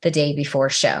person, the day before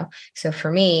show. So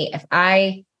for me, if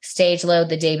I stage load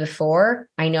the day before,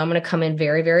 I know I'm going to come in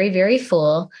very, very, very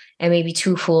full and maybe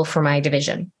too full for my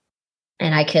division.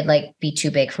 And I could be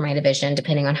too big for my division,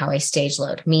 depending on how I stage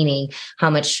load, meaning how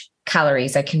much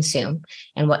calories I consume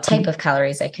and what type of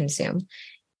calories I consume.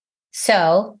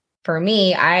 So for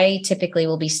me, I typically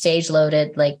will be stage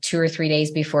loaded 2 or 3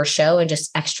 days before show and just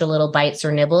extra little bites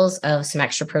or nibbles of some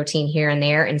extra protein here and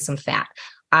there and some fat.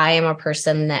 I am a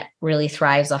person that really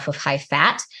thrives off of high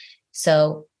fat.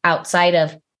 So outside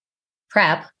of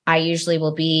prep, I usually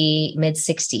will be mid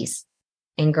 60s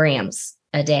in grams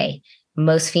a day.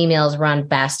 Most females run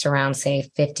best around, say,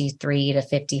 53 to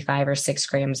 55 or 6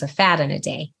 grams of fat in a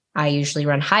day. I usually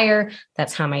run higher.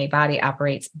 That's how my body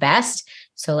operates best.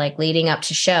 So leading up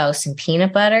to show, some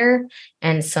peanut butter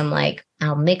and some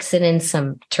I'll mix it in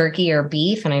some turkey or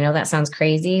beef. And I know that sounds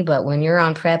crazy, but when you're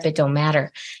on prep, it don't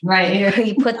matter. Right.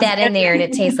 You put that in there and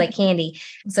it tastes like candy.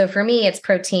 So for me, it's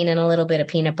protein and a little bit of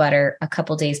peanut butter a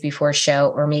couple days before show,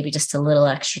 or maybe just a little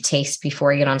extra taste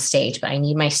before I get on stage. But I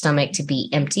need my stomach to be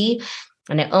empty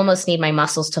and I almost need my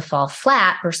muscles to fall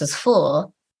flat versus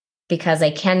full, because I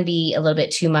can be a little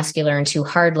bit too muscular and too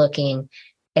hard looking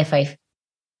if I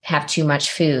have too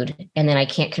much food, and then I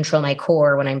can't control my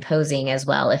core when I'm posing as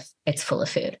well if it's full of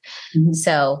food. Mm-hmm.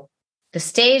 So the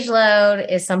stage load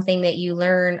is something that you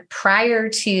learn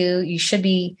you should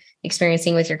be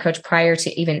experiencing with your coach prior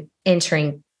to even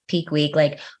entering peak week.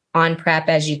 On prep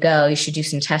as you go, you should do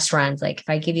some test runs. If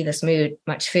I give you this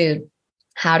much food,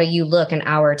 how do you look an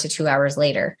hour to 2 hours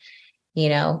later,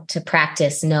 to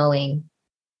practice knowing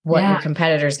what your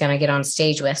competitor is going to get on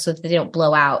stage with, so that they don't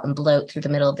blow out and bloat through the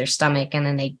middle of their stomach and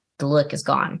then the look is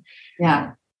gone.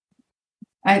 Yeah.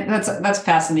 That's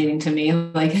fascinating to me.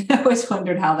 I always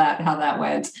wondered how that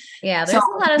went. Yeah. There's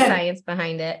a lot of science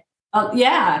behind it.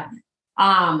 Yeah.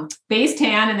 Base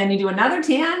tan, and then you do another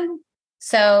tan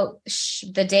So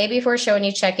the day before show, when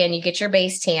you check in, you get your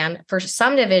base tan. For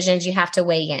some divisions, you have to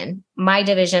weigh in. My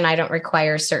division, I don't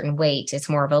require a certain weight. It's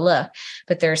more of a look.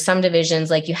 But there are some divisions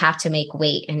like you have to make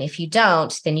weight. And if you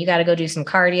don't, then you got to go do some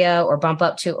cardio or bump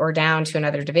up to or down to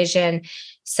another division.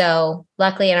 So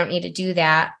luckily, I don't need to do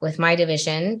that with my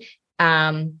division.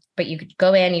 But you could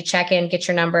go in, you check in, get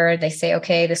your number. They say,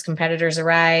 okay, this competitor's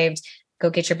arrived.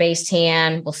 Go get your base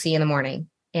tan. We'll see you in the morning.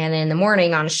 And in the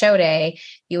morning on show day,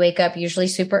 you wake up usually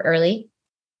super early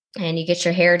and you get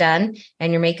your hair done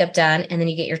and your makeup done. And then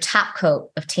you get your top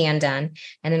coat of tan done.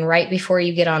 And then right before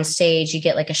you get on stage, you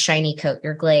get like a shiny coat,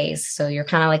 your glaze. So you're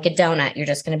kind of like a donut. You're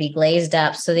just going to be glazed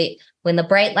up so that when the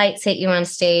bright lights hit you on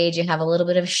stage, you have a little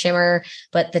bit of shimmer,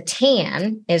 but the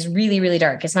tan is really, really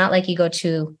dark. It's not like you go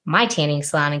to my tanning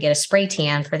salon and get a spray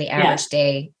tan for the average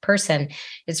day person.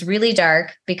 It's really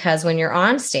dark because when you're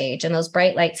on stage and those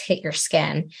bright lights hit your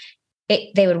skin,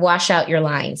 they would wash out your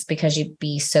lines because it'd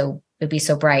be so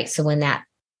bright. So when that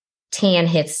tan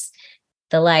hits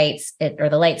the lights or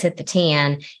the lights hit the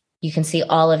tan, you can see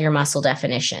all of your muscle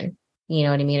definition. You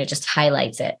know what I mean? It just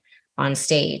highlights it on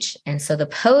stage. And so the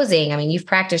posing, I mean, you've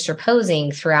practiced your posing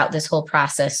throughout this whole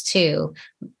process too,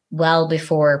 well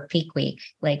before peak week,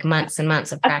 like months and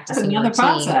months of practicing. That's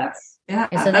another process. Yeah.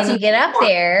 And so then you get up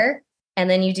there and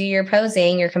then you do your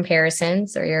posing, your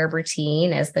comparisons or your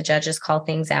routine, as the judges call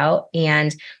things out.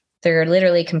 And they're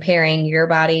literally comparing your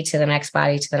body to the next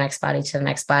body, to the next body, to the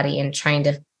next body, and trying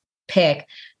to pick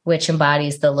which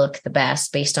embodies the look the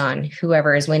best based on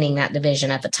whoever is winning that division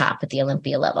at the top at the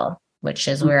Olympia level, which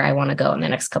is where I want to go in the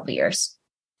next couple of years.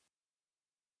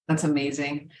 That's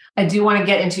amazing. I do want to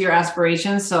get into your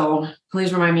aspirations, so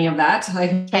please remind me of that.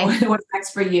 Like, what's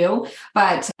next for you?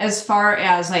 But as far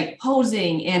as like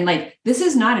posing and like, this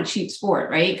is not a cheap sport,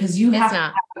 right? Because you have to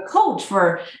have a coach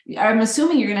for. I'm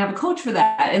assuming you're going to have a coach for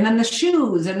that, and then the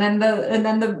shoes, and then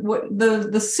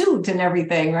the suit and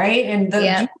everything, right? And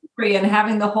the jewelry and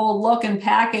having the whole look and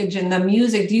package and the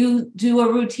music. Do you do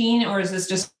a routine, or is this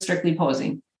just strictly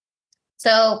posing?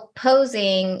 So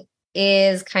posing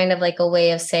is kind of like a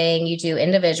way of saying you do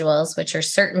individuals, which are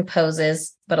certain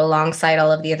poses, but alongside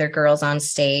all of the other girls on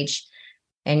stage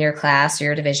in your class or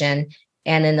your division.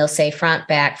 And then they'll say front,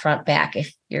 back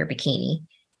if you're bikini.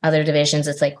 Other divisions,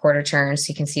 it's like quarter turns.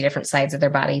 So you can see different sides of their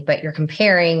body, but you're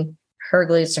comparing her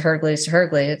glutes to her glutes to her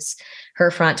glutes, her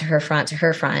front to her front to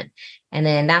her front. And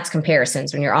then that's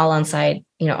comparisons when you're all on side,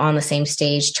 on the same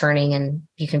stage turning, and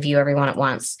you can view everyone at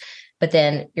once. But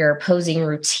then your posing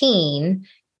routine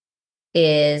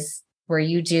is where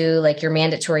you do like your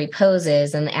mandatory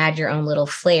poses and add your own little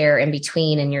flair in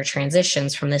between and your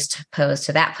transitions from this pose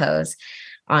to that pose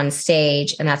on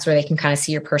stage. And that's where they can kind of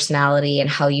see your personality and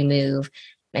how you move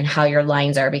and how your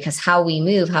lines are, because how we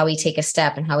move, how we take a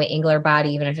step and how we angle our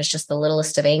body, even if it's just the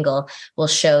littlest of angle, will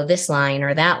show this line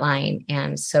or that line.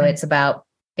 And so it's about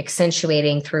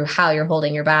accentuating through how you're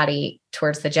holding your body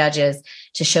towards the judges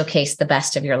to showcase the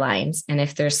best of your lines. And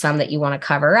if there's some that you want to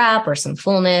cover up or some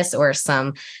fullness or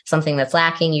something that's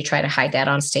lacking, you try to hide that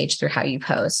on stage through how you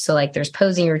pose. So like there's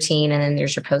posing routine and then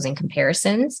there's your posing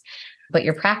comparisons, but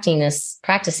you're practicing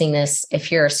this.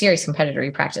 If you're a serious competitor,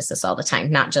 you practice this all the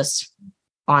time, not just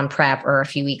on prep or a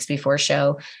few weeks before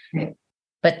show. Right.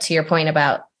 But to your point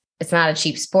about it's not a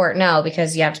cheap sport. No,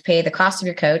 because you have to pay the cost of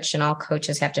your coach, and all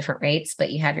coaches have different rates,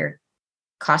 but you have your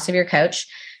cost of your coach.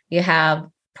 You have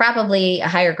probably a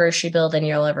higher grocery bill than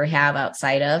you'll ever have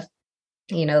outside of,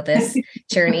 this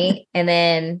journey. And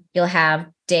then you'll have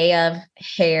day of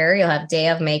hair, you'll have day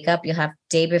of makeup, you'll have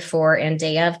day before and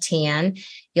day of tan.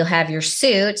 You'll have your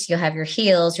suit, you'll have your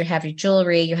heels, you'll have your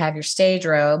jewelry, you'll have your stage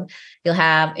robe. You'll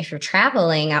have, if you're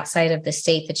traveling outside of the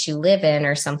state that you live in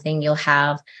or something, you'll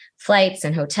have flights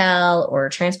and hotel or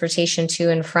transportation to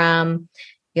and from.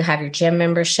 You'll have your gym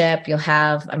membership. You'll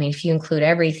have, if you include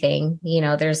everything,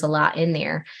 there's a lot in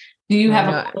there. Do you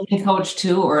have a posing coach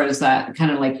too, or is that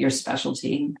kind of like your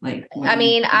specialty? I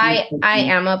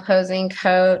am a posing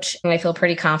coach and I feel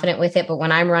pretty confident with it. But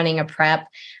when I'm running a prep,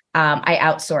 I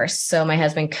outsource. So my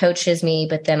husband coaches me,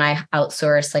 but then I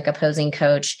outsource like a posing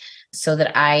coach so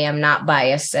that I am not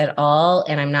biased at all.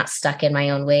 And I'm not stuck in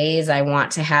my own ways. I'm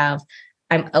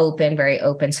very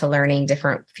open to learning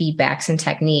different feedbacks and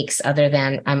techniques other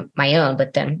than my own,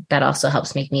 but then that also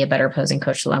helps make me a better posing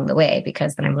coach along the way,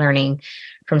 because then I'm learning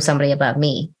from somebody above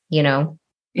me,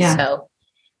 Yeah.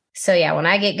 So yeah, when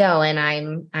I get going,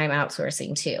 I'm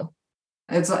outsourcing too.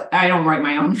 It's like, I don't write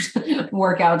my own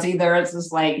workouts either. It's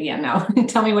just like, no,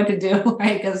 tell me what to do.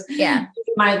 Right. Because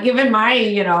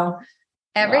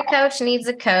every coach needs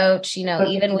a coach,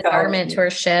 even with our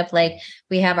mentorship, like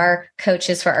we have our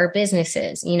coaches for our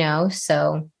businesses,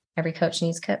 so every coach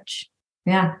needs a coach.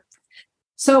 Yeah.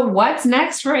 So what's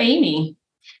next for Amy?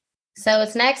 So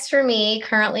what's next for me,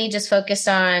 currently just focused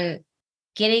on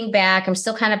getting back. I'm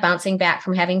still kind of bouncing back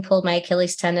from having pulled my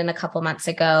Achilles tendon a couple months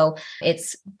ago.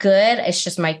 It's good. It's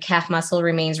just my calf muscle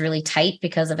remains really tight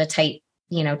because of a tight,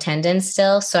 tendon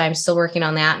still. So I'm still working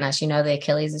on that. And as you know, the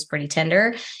Achilles is pretty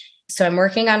tender. So I'm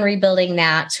working on rebuilding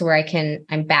that to where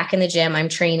I'm back in the gym. I'm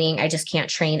training. I just can't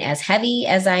train as heavy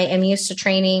as I am used to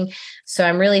training. So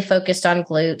I'm really focused on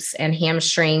glutes and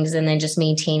hamstrings and then just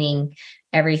maintaining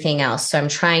everything else. So I'm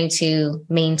trying to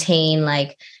maintain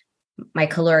like my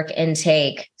caloric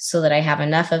intake so that I have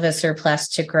enough of a surplus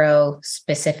to grow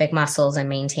specific muscles and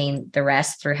maintain the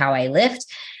rest through how I lift,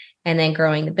 and then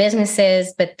growing the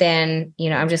businesses. But then,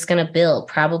 I'm just going to build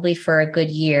probably for a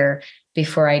good year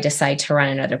before I decide to run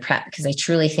another prep, because I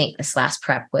truly think this last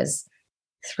prep was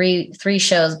three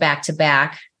shows back to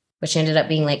back, which ended up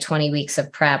being like 20 weeks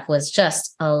of prep, was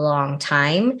just a long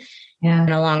time. Yeah.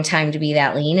 And a long time to be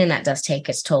that lean. And that does take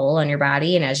its toll on your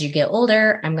body. And as you get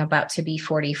older, I'm about to be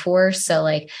 44. So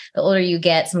like the older you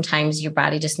get, sometimes your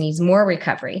body just needs more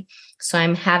recovery. So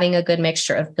I'm having a good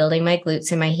mixture of building my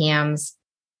glutes and my hams,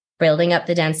 building up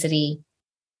the density,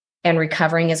 and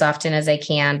recovering as often as I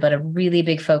can, but a really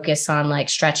big focus on like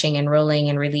stretching and rolling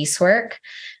and release work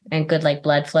and good like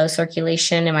blood flow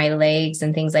circulation in my legs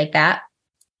and things like that.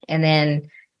 And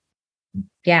then,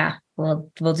 yeah,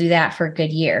 we'll do that for a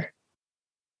good year.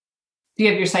 Do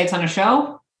you have your sights on a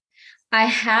show? I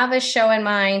have a show in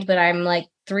mind, but I'm like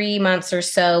 3 months or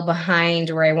so behind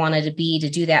where I wanted to be to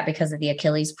do that because of the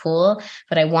Achilles pull.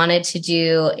 But I wanted to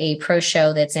do a pro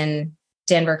show that's in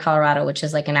Denver, Colorado, which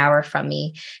is like an hour from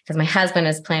me, because my husband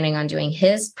is planning on doing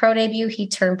his pro debut. He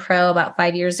turned pro about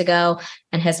 5 years ago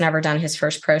and has never done his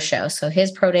first pro show. So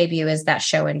his pro debut is that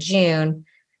show in June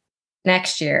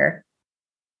next year.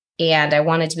 And I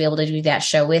wanted to be able to do that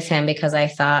show with him because I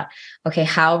thought, okay,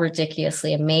 how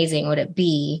ridiculously amazing would it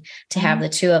be to have the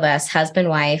two of us, husband,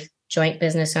 wife, joint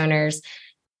business owners,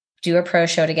 do a pro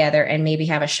show together and maybe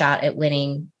have a shot at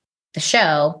winning the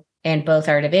show in both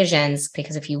our divisions?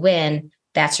 Because if you win,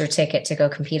 that's your ticket to go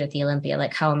compete at the Olympia.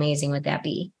 Like, how amazing would that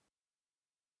be?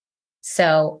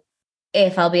 So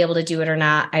if I'll be able to do it or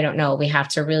not, I don't know. We have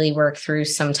to really work through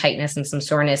some tightness and some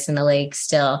soreness in the legs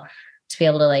still to be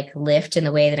able to like lift in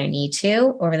the way that I need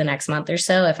to over the next month or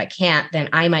so. If I can't, then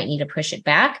I might need to push it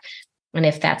back. And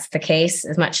if that's the case,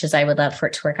 as much as I would love for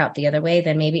it to work out the other way,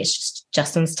 then maybe it's just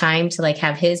Justin's time to like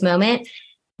have his moment,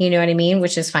 you know what I mean?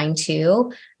 Which is fine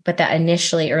too. But that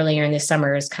initially earlier in the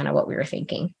summer is kind of what we were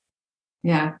thinking.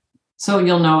 Yeah. So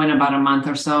you'll know in about a month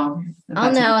or so.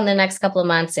 I'll know in the next couple of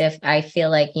months if I feel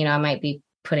like, I might be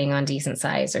putting on decent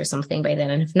size or something by then.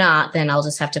 And if not, then I'll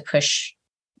just have to push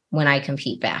when I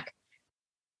compete back.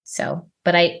 So,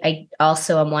 but I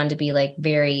also am one to be like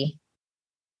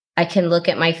I can look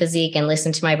at my physique and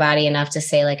listen to my body enough to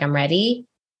say like, I'm ready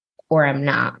or I'm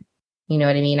not. You know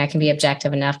what I mean? I can be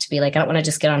objective enough to be like, I don't want to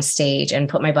just get on stage and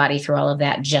put my body through all of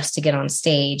that just to get on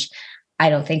stage. I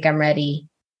don't think I'm ready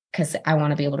because I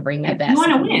want to be able to bring my best. You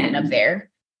want to win up there.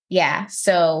 Yeah.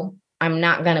 So I'm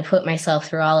not going to put myself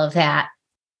through all of that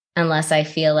unless I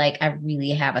feel like I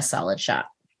really have a solid shot.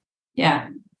 Yeah.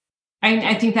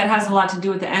 I think that has a lot to do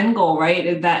with the end goal,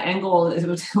 right? That end goal is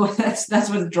that's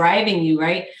what's driving you,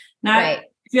 right? Not right.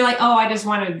 If you're like, oh, I just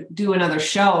want to do another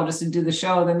show just to do the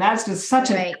show, then that's just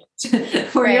such right.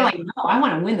 where you're like, no, I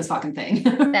want to win this fucking thing.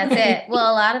 That's it.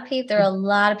 Well, there are a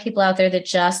lot of people out there that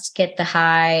just get the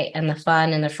high and the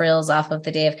fun and the frills off of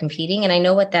the day of competing. And I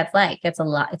know what that's like. It's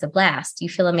a blast. You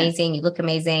feel amazing. You look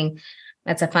amazing.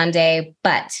 That's a fun day.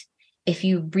 But if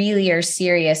you really are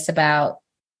serious about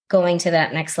going to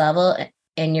that next level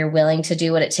and you're willing to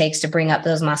do what it takes to bring up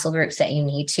those muscle groups that you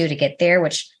need to get there,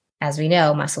 which as we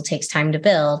know, muscle takes time to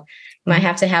build, you might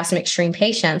have to have some extreme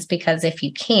patience, because if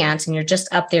you can't, and you're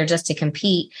just up there just to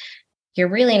compete, you're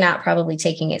really not probably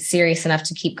taking it serious enough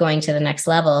to keep going to the next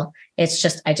level. It's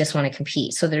just, I just want to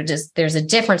compete. So there's a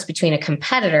difference between a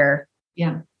competitor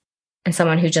and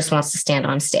someone who just wants to stand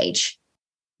on stage.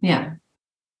 Yeah.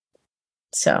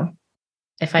 So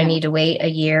if I need to wait a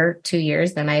year, 2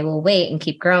 years, then I will wait and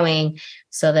keep growing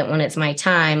so that when it's my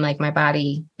time, like my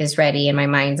body is ready and my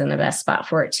mind's in the best spot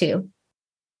for it too.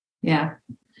 Yeah.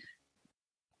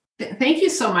 Thank you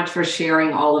so much for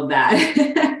sharing all of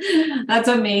that. That's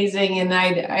amazing. And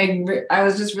I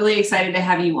was just really excited to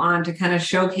have you on to kind of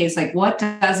showcase like, what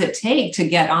does it take to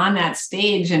get on that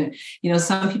stage? And,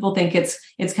 some people think it's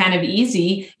kind of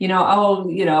easy, and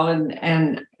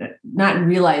not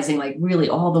realizing like really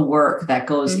all the work that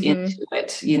goes into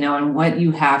it, and what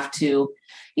you have to,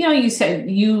 you said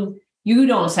you you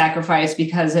don't sacrifice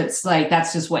because it's like,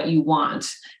 that's just what you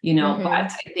want, Mm-hmm. but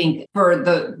I think for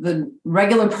the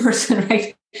regular person,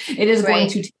 right, it is going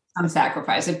to take some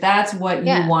sacrifice. If that's what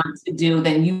you want to do,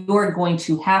 then you're going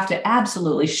to have to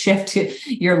absolutely shift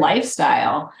your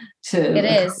lifestyle to it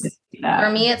is. That. For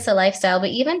me, it's a lifestyle, but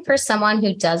even for someone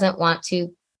who doesn't want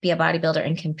to be a bodybuilder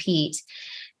and compete,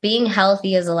 being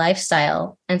healthy is a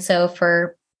lifestyle. And so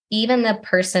for even the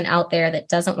person out there that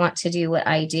doesn't want to do what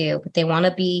I do, but they want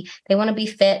to be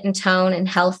fit and toned and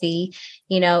healthy,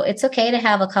 it's okay to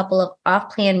have a couple of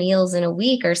off-plan meals in a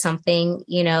week or something,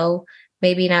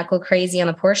 maybe not go crazy on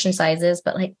the portion sizes,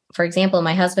 but like, for example,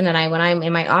 my husband and I, when I'm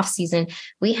in my off season,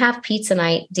 we have pizza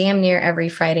night damn near every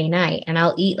Friday night, and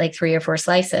I'll eat like 3 or 4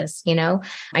 slices.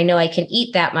 I know I can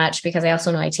eat that much because I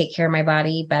also know I take care of my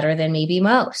body better than maybe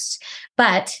most.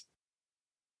 But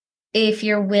if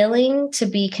you're willing to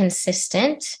be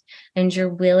consistent and you're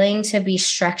willing to be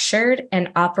structured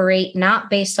and operate not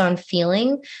based on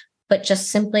feeling, but just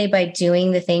simply by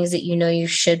doing the things that you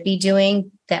should be doing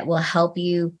that will help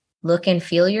you look and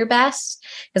feel your best.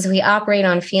 Because if we operate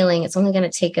on feeling, it's only going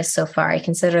to take us so far. I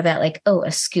consider that like,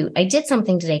 a scoot. I did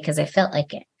something today because I felt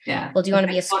like it. Yeah. Well, do you want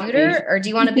to be a scooter, or do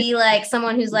you want to be like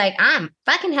someone who's like, I'm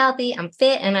fucking healthy, I'm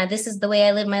fit, and this is the way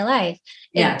I live my life?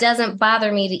 It doesn't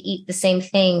bother me to eat the same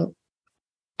thing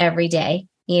every day.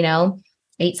 I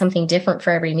eat something different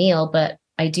for every meal, but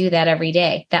I do that every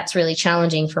day. That's really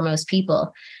challenging for most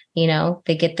people.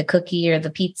 They get the cookie or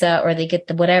the pizza or they get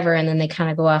the whatever, and then they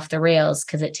kind of go off the rails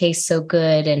because it tastes so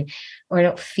good, or I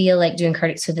don't feel like doing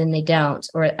cardio, so then they don't.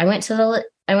 Or I went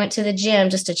to the gym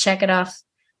just to check it off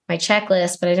my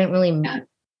checklist, but I didn't really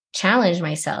challenge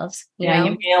myself. You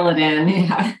mail it in.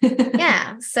 Yeah.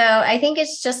 Yeah. So I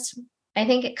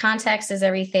think context is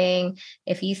everything.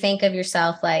 If you think of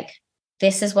yourself like,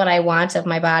 this is what I want of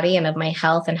my body and of my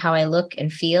health and how I look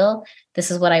and feel,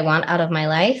 this is what I want out of my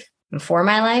life and for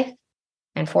my life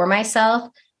and for myself.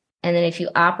 And then if you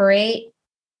operate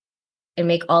and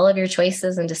make all of your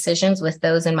choices and decisions with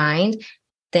those in mind,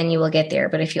 then you will get there.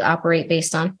 But if you operate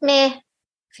based on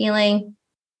feeling,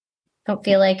 don't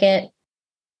feel like it,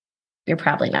 you're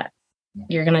probably not.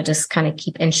 You're going to just kind of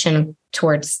keep inching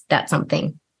towards that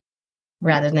something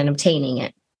rather than obtaining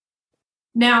it.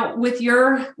 Now, with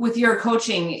your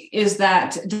coaching, does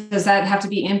that have to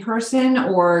be in person,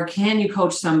 or can you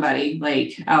coach somebody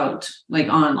like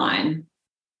online?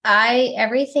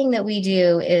 Everything that we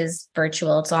do is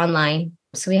virtual. It's online.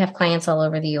 So we have clients all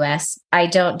over the US. I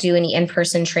don't do any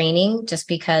in-person training just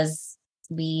because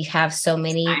we have so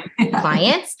many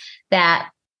clients that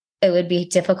it would be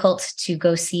difficult to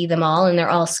go see them all, and they're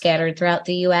all scattered throughout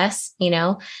the US.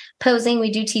 Posing,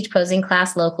 we do teach posing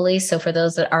class locally. So for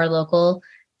those that are local,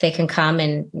 they can come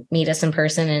and meet us in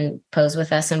person and pose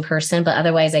with us in person. But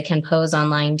otherwise I can pose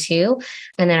online too.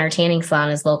 And then our tanning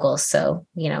salon is local. So,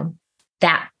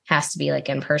 that has to be like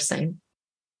in person.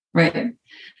 Right.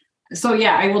 So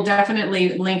yeah, I will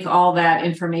definitely link all that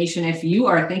information. If you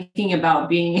are thinking about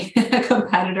being a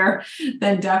competitor,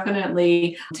 then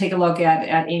definitely take a look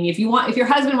at Amy. If your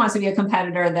husband wants to be a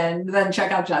competitor, then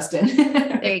check out Justin.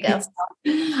 There you go.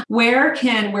 Where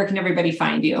can everybody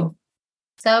find you?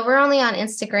 So we're only on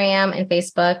Instagram and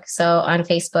Facebook. So on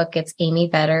Facebook, it's Amy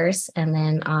Vetters. And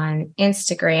then on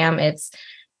Instagram,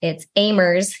 it's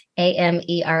Amers,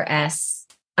 AMERS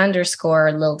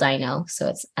 _ Lil Dino. So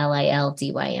it's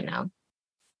LILDYNO.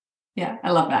 Yeah,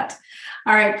 I love that.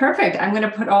 All right, perfect. I'm going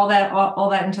to put all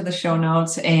that into the show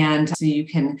notes, and so you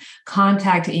can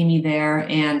contact Amy there.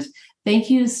 And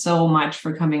thank you so much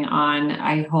for coming on.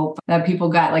 I hope that people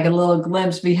got like a little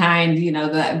glimpse behind,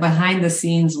 the behind the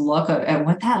scenes look at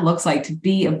what that looks like to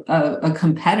be a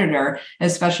competitor,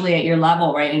 especially at your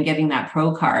level, right? And getting that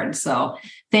pro card. So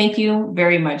thank you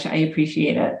very much. I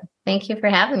appreciate it. Thank you for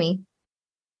having me.